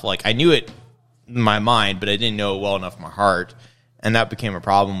enough. I knew it in my mind, but I didn't know it well enough in my heart. And that became a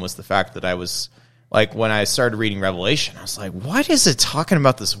problem, was the fact that I was, when I started reading Revelation, I was like, what is it talking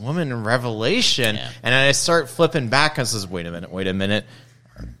about this woman in Revelation? Yeah. And I start flipping back, and I says, wait a minute.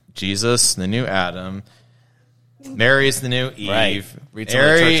 Jesus, the new Adam. Mary is the new Eve. Right.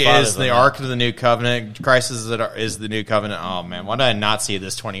 Mary is the Ark of the New Covenant. Christ is the new covenant. Oh, man, why did I not see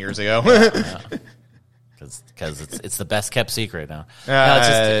this 20 years ago? Because it's the best kept secret now.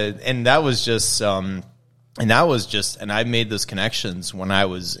 And that was just... and I made those connections when I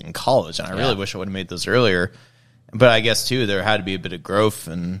was in college, and I really wish I would have made those earlier. But I guess, too, there had to be a bit of growth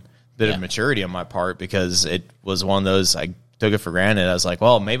and a bit of maturity on my part, because it was one of those, I took it for granted. I was like,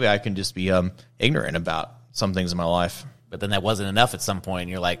 well, maybe I can just be ignorant about some things in my life. But then that wasn't enough at some point,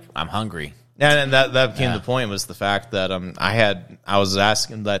 and you're like, I'm hungry. And that became the point, was the fact that I was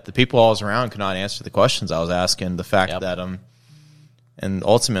asking that the people I was around could not answer the questions I was asking. The fact that and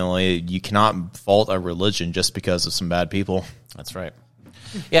ultimately, you cannot fault a religion just because of some bad people. That's right.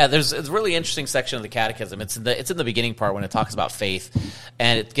 Yeah, there's a really interesting section of the Catechism. It's in the beginning part when it talks about faith,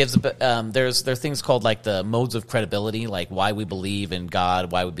 and it gives there's things called like the modes of credibility, like why we believe in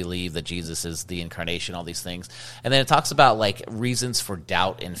God, why we believe that Jesus is the incarnation, all these things, and then it talks about like reasons for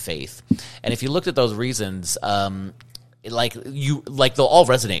doubt in faith. And if you looked at those reasons, like they'll all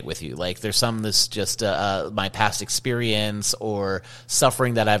resonate with you. Like there's some that's just my past experience or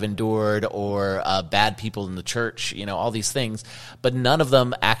suffering that I've endured or bad people in the church, all these things. But none of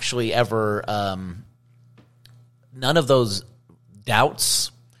them actually ever, none of those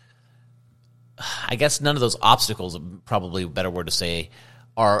doubts, I guess none of those obstacles, probably a better word to say,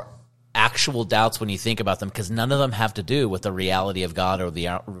 are actual doubts when you think about them, because none of them have to do with the reality of God or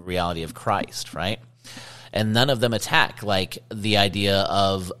the reality of Christ, right? And none of them attack, like, the idea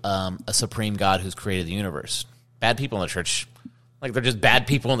of a supreme God who's created the universe. Bad people in the church, like, they're just bad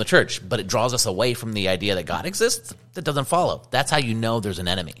people in the church, but it draws us away from the idea that God exists. That doesn't follow. That's how you know there's an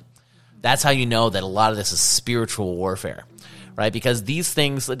enemy. That's how you know that a lot of this is spiritual warfare, right? Because these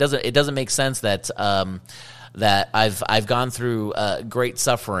things, it doesn't make sense that that I've gone through great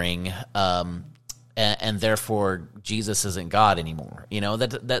suffering, and therefore Jesus isn't God anymore.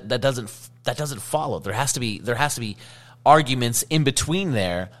 That doesn't follow. There has to be arguments in between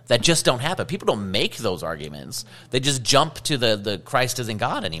there that just don't happen. People don't make those arguments. They just jump to the Christ isn't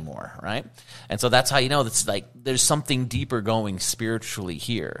God anymore, right? And so that's how you know that's like there's something deeper going spiritually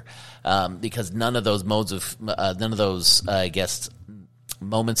here, because none of those I guess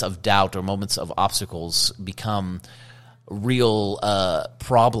moments of doubt or moments of obstacles become real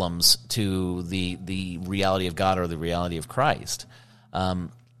problems to the reality of God or the reality of Christ.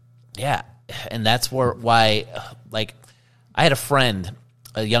 Yeah, and that's why I had a friend,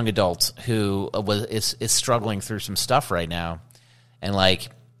 a young adult, who is struggling through some stuff right now, and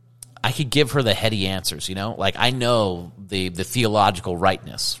I could give her the heady answers, I know the theological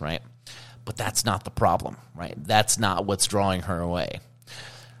rightness, right? But that's not the problem, right? That's not what's drawing her away.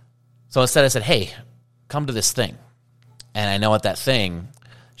 So instead I said, hey, come to this thing. And I know at that thing,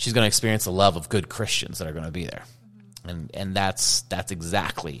 she's going to experience the love of good Christians that are going to be there. And that's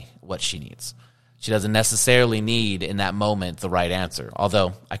exactly what she needs. She doesn't necessarily need, in that moment, the right answer.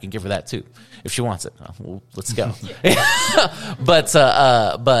 Although, I can give her that too, if she wants it. Well, let's go.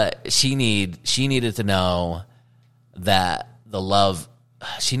 But she needed to know that the love,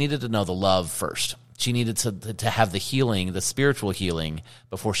 she needed to know the love first. She needed to have the healing, the spiritual healing,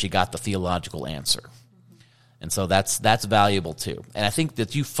 before she got the theological answer. And so that's valuable too. And I think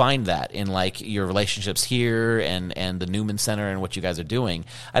that you find that in your relationships here and the Newman Center and what you guys are doing.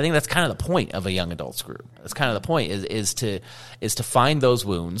 I think that's kind of the point of a young adults group. That's kind of the point is to find those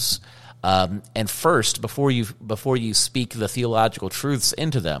wounds, and first before you speak the theological truths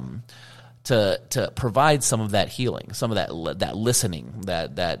into them, to provide some of that healing, some of that listening,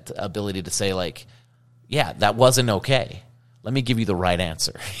 that ability to say yeah, that wasn't okay. Let me give you the right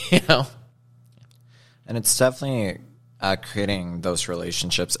answer, And it's definitely creating those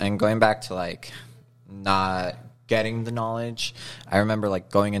relationships and going back to not getting the knowledge. I remember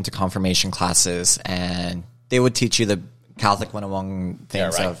going into confirmation classes, and they would teach you the Catholic 101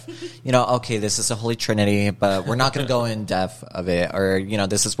 things of, okay, this is the Holy Trinity, but we're not going to go in depth of it. Or,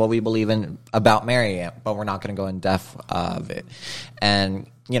 this is what we believe in about Mary, but we're not going to go in depth of it. And,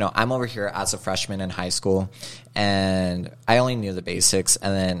 I'm over here as a freshman in high school, and I only knew the basics.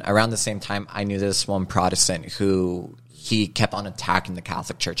 And then around the same time, I knew this one Protestant who he kept on attacking the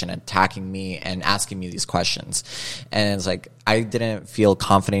Catholic Church and attacking me and asking me these questions. And it's I didn't feel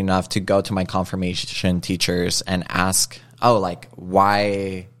confident enough to go to my confirmation teachers and ask,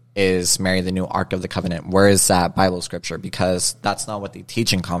 why is Mary the new Ark of the Covenant? Where is that Bible scripture? Because that's not what they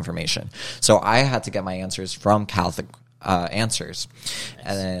teach in confirmation. So I had to get my answers from Catholic answers.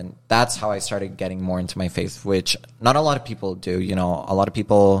 And then that's how I started getting more into my faith, which not a lot of people do. A lot of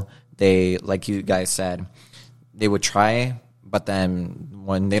people, they, like you guys said, they would try, but then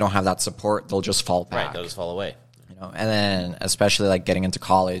when they don't have that support, they'll just fall back. Right, they'll just fall away. And then especially getting into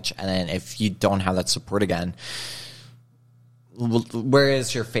college, and then if you don't have that support again, where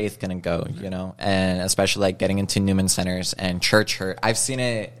is your faith going to go, And especially getting into Newman Centers and church hurt. I've seen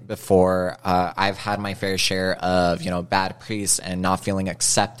it before. I've had my fair share of, bad priests and not feeling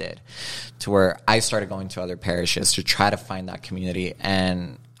accepted, to where I started going to other parishes to try to find that community.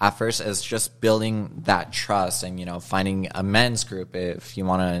 And at first, it's just building that trust and, finding a men's group if you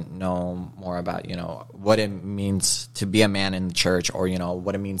want to know more about, what it means to be a man in the church, or,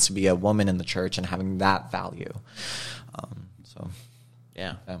 what it means to be a woman in the church, and having that value.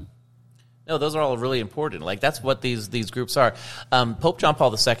 Yeah. No, those are all really important. That's what these groups are. Pope John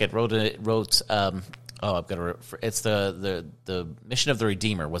Paul II wrote Oh, I've got to. It's the Mission of the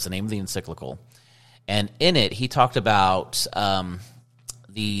Redeemer was the name of the encyclical, and in it he talked about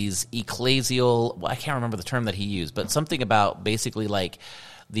these ecclesial. Well, I can't remember the term that he used, but something about basically like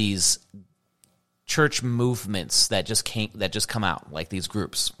these church movements that just come out, like these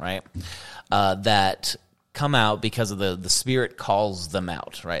groups, right? That come out because of the Spirit calls them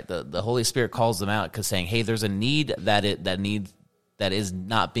out, right? The Holy Spirit calls them out because saying, hey, there's a need that is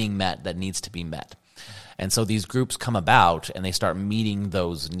not being met, that needs to be met. And so these groups come about and they start meeting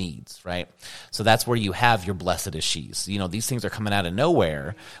those needs, right? So that's where you have your blessed is she's. You know, these things are coming out of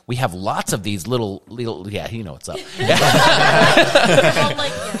nowhere. We have lots of these little yeah, you know what's up. I'm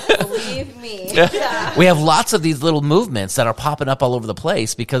like, yeah, believe me. Yeah. We have lots of these little movements that are popping up all over the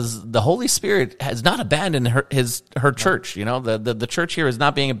place because the Holy Spirit has not abandoned her church. You know, the church here is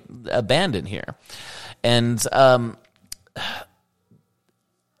not being abandoned here. And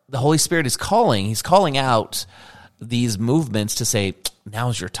the Holy Spirit is calling. He's calling out these movements to say,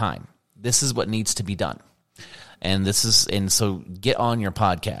 now's your time. This is what needs to be done. And so get on your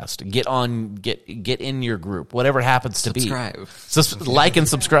podcast, get in your group, whatever it happens to Subscribe. be. So like and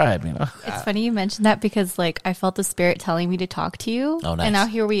subscribe, you know. It's funny you mentioned that because like I felt the Spirit telling me to talk to you. Oh, nice. And now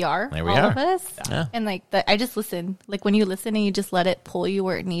here we are, There we all are. of us. Yeah. And like I just listen. Like when you listen and you just let it pull you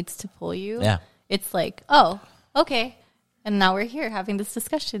where it needs to pull you. Yeah. It's like, oh, okay. And now we're here having this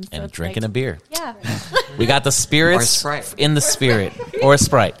discussion. So And it's drinking like, a beer. Yeah. We got the spirits Or Sprite. in the spirit. Or a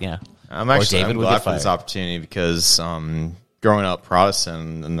Sprite, yeah. I'm Or actually David I'm would glad get for this fired. opportunity because growing up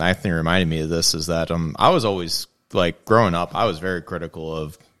Protestant, and I think reminded me of this is that I was always like growing up, I was very critical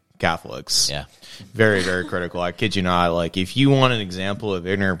of Catholics. Yeah. Very, very critical. I kid you not. Like, if you want an example of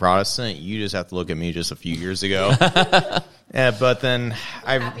ignorant Protestant, you just have to look at me just a few years ago. Yeah, but then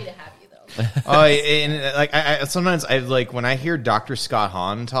Happy to have you though. I sometimes I like when I hear Dr. Scott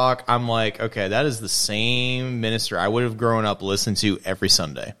Hahn talk, I'm like, okay, that is the same minister I would have grown up listening to every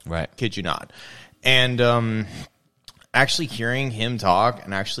Sunday. Right. Kid you not. And actually hearing him talk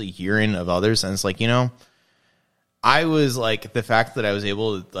and actually hearing of others, and it's like, you know, I was like, the fact that I was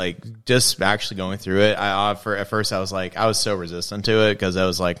able to like just actually going through it. At first I was like, I was so resistant to it because I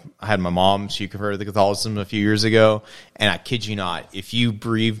was like, I had my mom, she converted to Catholicism a few years ago, and I kid you not, if you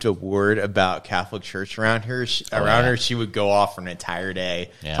breathed a word about Catholic Church around her, she would go off for an entire day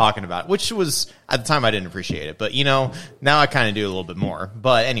talking about it, which was at the time I didn't appreciate it, but you know, now I kind of do a little bit more.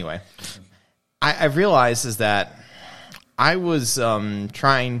 But anyway, I realized is that I was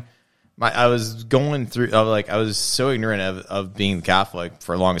I was going through, I was so ignorant of being Catholic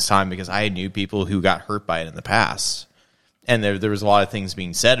for the longest time because I knew people who got hurt by it in the past. And there was a lot of things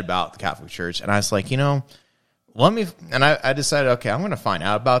being said about the Catholic Church. And I was like, you know, I decided, okay, I'm going to find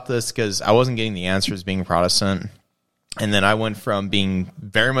out about this because I wasn't getting the answers being Protestant. And then I went from being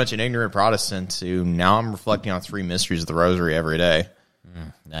very much an ignorant Protestant to now I'm reflecting on 3 mysteries of the Rosary every day.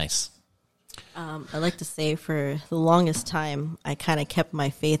 Nice. I like to say for the longest time, I kind of kept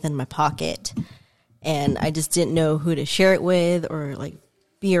my faith in my pocket, and I just didn't know who to share it with or like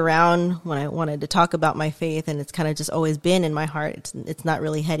be around when I wanted to talk about my faith. And it's kind of just always been in my heart. It's not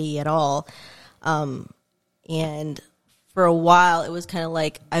really heady at all. And for a while, it was kind of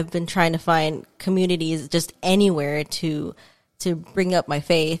like I've been trying to find communities just anywhere to bring up my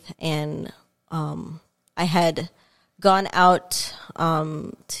faith. And I had gone out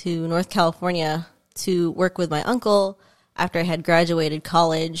to North California to work with my uncle after I had graduated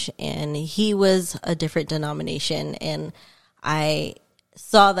college, and he was a different denomination, and I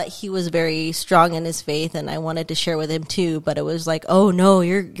saw that he was very strong in his faith, and I wanted to share with him too, but it was like, oh no,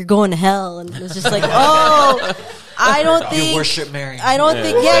 you're going to hell, and it was just like, oh, I don't think You worship Mary. I don't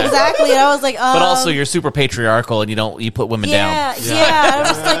think, yeah, exactly. And I was like, But also you're super patriarchal and you put women down. Yeah. I was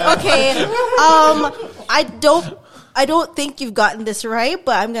just like, okay, I don't think you've gotten this right,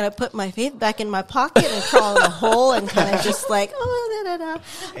 but I'm going to put my faith back in my pocket and crawl in a hole and kind of just like,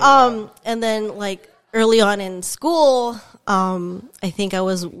 and then like early on in school, I think I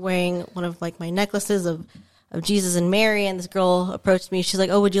was wearing one of like my necklaces of Jesus and Mary, and this girl approached me. She's like,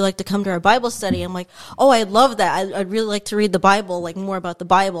 oh, would you like to come to our Bible study? I'm like, oh, I love that. I'd really like to read the Bible, like more about the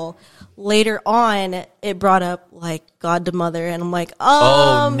Bible. Later on, it brought up like God the Mother, and I'm like,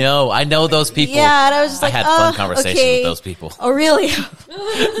 Oh no, I know those people. yeah, and I was just like, I had fun conversations okay. with those people. Oh, really?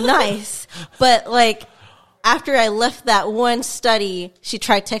 Nice. But like, after I left that one study, she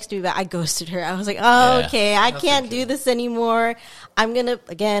tried texting me back. I ghosted her. I was like, oh, Yeah. okay, I can't do this anymore. I'm going to,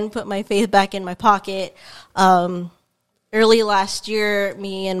 again, put my faith back in my pocket. early last year,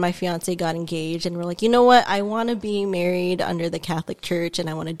 me and my fiance got engaged, and we're like, you know what? I want to be married under the Catholic Church, and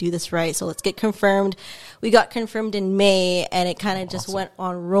I want to do this right. So let's get confirmed. We got confirmed in May, and it kind of just went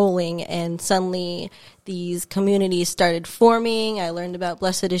on rolling. And suddenly, these communities started forming. I learned about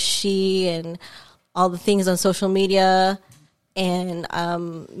Blessed is She and all the things on social media. And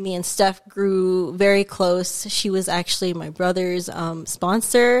me and Steph grew very close. She was actually my brother's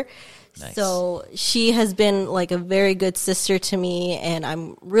sponsor. Nice. So she has been like a very good sister to me, and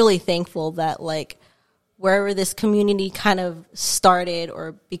I'm really thankful that like wherever this community kind of started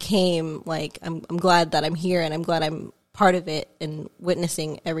or became, like I'm glad that I'm here, and I'm glad I'm part of it and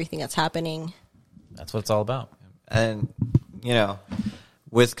witnessing everything that's happening. That's what it's all about. And, you know,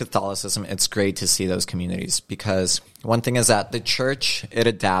 with Catholicism, it's great to see those communities, because one thing is that the church, it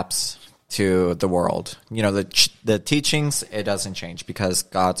adapts to the world. You know, the teachings, it doesn't change, because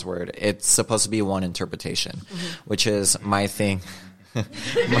God's word, it's supposed to be one interpretation, which is my thing.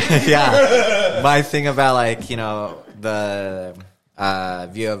 My thing about, like, you know, the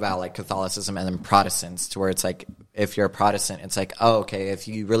view about like Catholicism and then Protestants, to where it's like, if you're a Protestant, it's like, oh, okay, if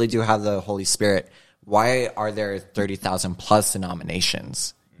you really do have the Holy Spirit, why are there 30,000 plus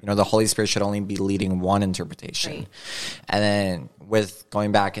denominations? You know, the Holy Spirit should only be leading one interpretation. Right. And then with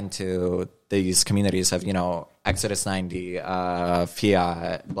going back into these communities of, you know, Exodus 90,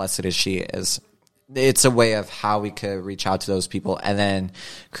 Fiat, Blessed is She, it's a way of how we could reach out to those people and then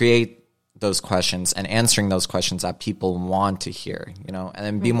create those questions and answering those questions that people want to hear, you know, and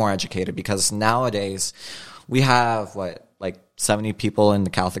then be more educated, because nowadays we have like 70 people in the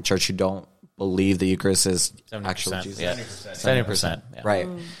Catholic Church who don't believe the Eucharist is actually Jesus. Yeah. 70%. Yeah. Right.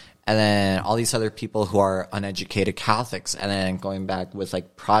 And then all these other people who are uneducated Catholics, and then going back with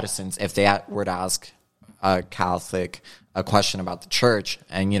like Protestants, if they were to ask a Catholic a question about the church,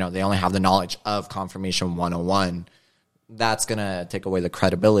 and, you know, they only have the knowledge of Confirmation 101, that's going to take away the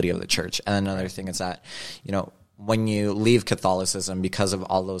credibility of the church. And another thing is that, you know, when you leave Catholicism because of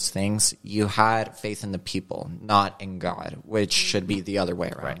all those things, you had faith in the people, not in God, which should be the other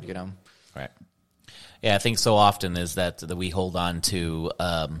way around, you know? Right. Yeah, I think so often is that we hold on to,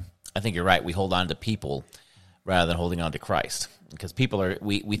 I think you're right, we hold on to people rather than holding on to Christ. Because people are,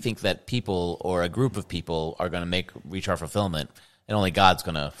 we think that people or a group of people are going to reach our fulfillment, and only God's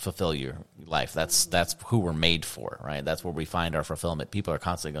going to fulfill your life. That's who we're made for, right? That's where we find our fulfillment. People are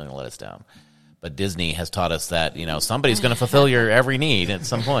constantly going to let us down. But Disney has taught us that, you know, somebody's going to fulfill your every need at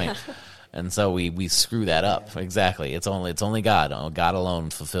some point. And so we screw that up. Exactly. It's only God. Oh, God alone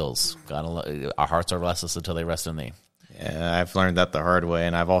fulfills. Our hearts are restless until they rest in thee. Yeah, I've learned that the hard way,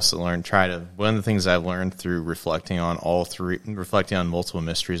 and I've also learned one of the things I've learned through reflecting on multiple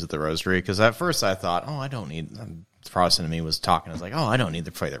mysteries of the Rosary. Because at first I thought, oh, I don't need. The Protestant in me was talking. I was like, oh, I don't need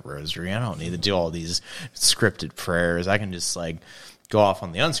to pray the Rosary. I don't need to do all these scripted prayers. I can just like go off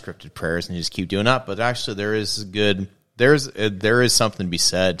on the unscripted prayers and just keep doing that. But actually, there is something to be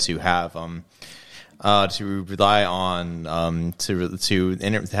said to have to rely on to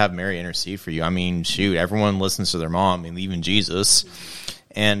have Mary intercede for you. I mean, shoot, everyone listens to their mom, and even Jesus.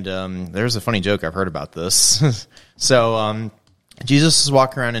 And there's a funny joke I've heard about this. So Jesus is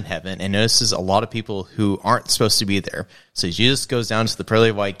walking around in heaven and notices a lot of people who aren't supposed to be there. So Jesus goes down to the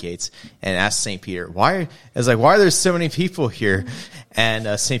pearly white gates and asks St. Peter, why are there so many people here?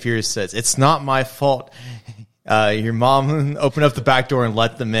 And St. Peter says, it's not my fault. Your mom opened up the back door and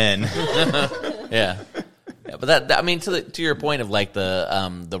let them in. Yeah, but that I mean, to your point of like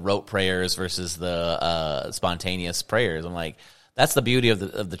the rote prayers versus the spontaneous prayers, I'm like, that's the beauty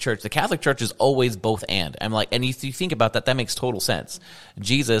of the church. The Catholic Church is always both and. I'm like, and you think about that makes total sense.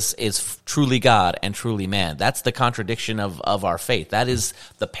 Jesus is truly God and truly man. That's the contradiction of our faith. That is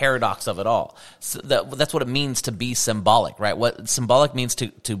the paradox of it all. So that's what it means to be symbolic, right? What symbolic means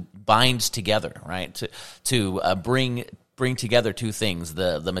to bind together, right? To bring together two things,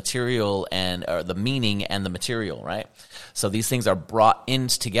 the material and or the meaning and the material, right? So these things are brought in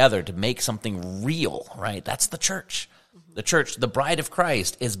together to make something real, right? That's the church. The church, the bride of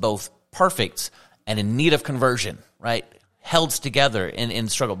Christ, is both perfect and in need of conversion, right? Held together in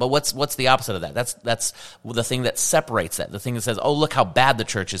struggle. But what's the opposite of that? That's the thing that separates that. The thing that says, oh, look how bad the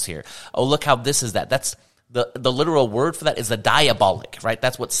church is here. Oh, look how this is that. That's the literal word for that is the diabolic, right?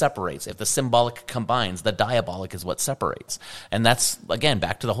 That's what separates. If the symbolic combines, the diabolic is what separates. And that's, again,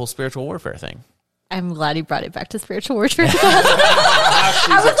 back to the whole spiritual warfare thing. I'm glad you brought it back to spiritual warfare.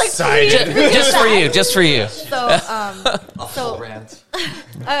 I was excited. Just for you. So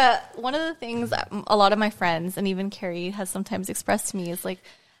one of the things that a lot of my friends and even Carrie has sometimes expressed to me is like,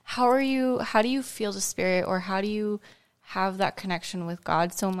 how do you feel the Spirit, or how do you have that connection with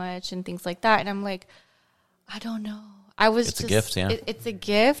God so much and things like that? And I'm like, I don't know. I was It's a just, gift, yeah. It's a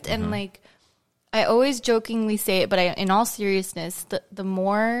gift, and like I always jokingly say it, but in all seriousness, the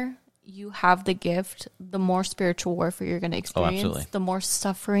more you have the gift, the more spiritual warfare you're going to experience, absolutely. the more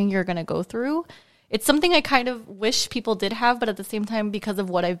suffering you're going to go through. It's something I kind of wish people did have, but at the same time, because of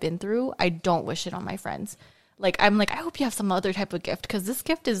what I've been through, I don't wish it on my friends. Like, I'm like, I hope you have some other type of gift, because this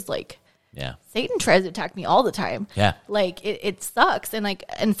gift is like, Yeah. Satan tries to attack me all the time. Yeah. Like it sucks. And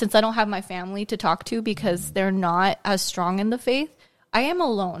since I don't have my family to talk to because they're not as strong in the faith, I am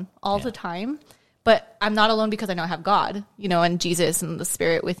alone all the time. But I'm not alone because I know I have God, and Jesus and the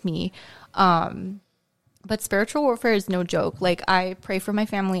Spirit with me. But spiritual warfare is no joke. Like, I pray for my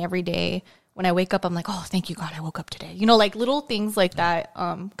family every day. When I wake up, I'm like, oh, thank you, God, I woke up today. Like little things like that.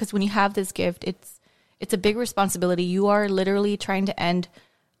 Because when you have this gift, it's a big responsibility. You are literally trying to end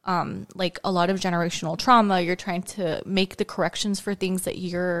like a lot of generational trauma. You're trying to make the corrections for things that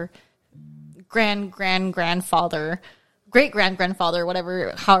your grandfather, great-grandfather,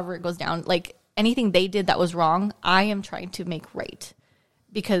 whatever, however it goes down, like anything they did that was wrong, I am trying to make right.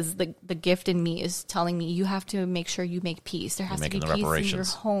 Because the gift in me is telling me you have to make sure you make peace. There has to be making the peace in your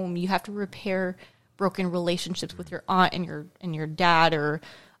reparations. home. You have to repair broken relationships with your aunt and your dad, or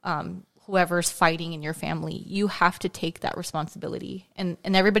whoever's fighting in your family. You have to take that responsibility. And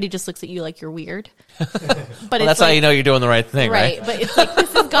everybody just looks at you like you're weird. But Well, that's how you know you're doing the right thing, right? But it's like,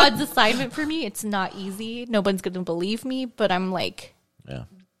 this is God's assignment for me. It's not easy. No one's going to believe me, but I'm like, Yeah.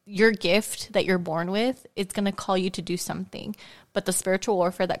 your gift that you're born with, it's going to call you to do something. But the spiritual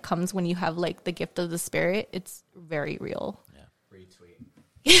warfare that comes when you have like the gift of the Spirit, it's very real.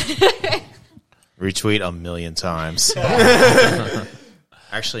 Retweet 1 million times.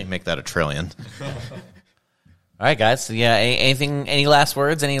 Actually, make that 1 trillion. All right, guys. So, yeah, any last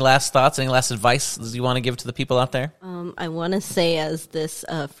words, any last thoughts, any last advice you want to give to the people out there? I want to say, as this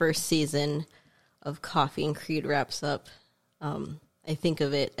first season of Coffee and Creed wraps up, I think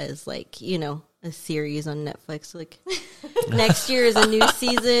of it as like, a series on Netflix. Like, next year is a new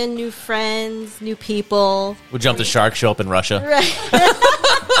season, new friends, new people. We'll jump the shark, show up in Russia.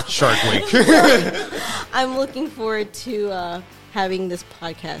 Shark Week. I'm looking forward to having this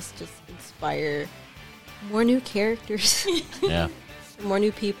podcast just inspire more new characters, Yeah. more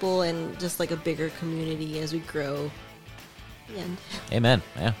new people, and just like a bigger community as we grow. The end. Amen.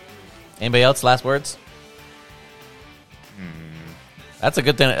 Yeah. Anybody else? Last words? That's a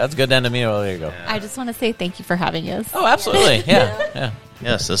good thing. That's a good end to me. Oh, there you go. I just want to say thank you for having us. Oh, absolutely. Yeah.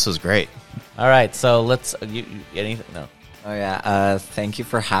 Yes, this was great. All right. So let's. You anything? No. Oh yeah, thank you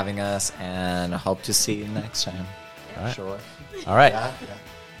for having us, and hope to see you next time. right. Sure. All right. Yeah.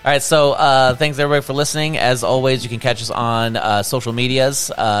 All right, so thanks everybody for listening. As always, you can catch us on social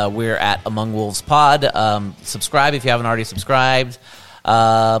medias. We're at Among Wolves Pod. Subscribe if you haven't already subscribed.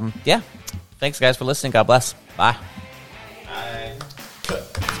 Yeah, thanks guys for listening. God bless. Bye.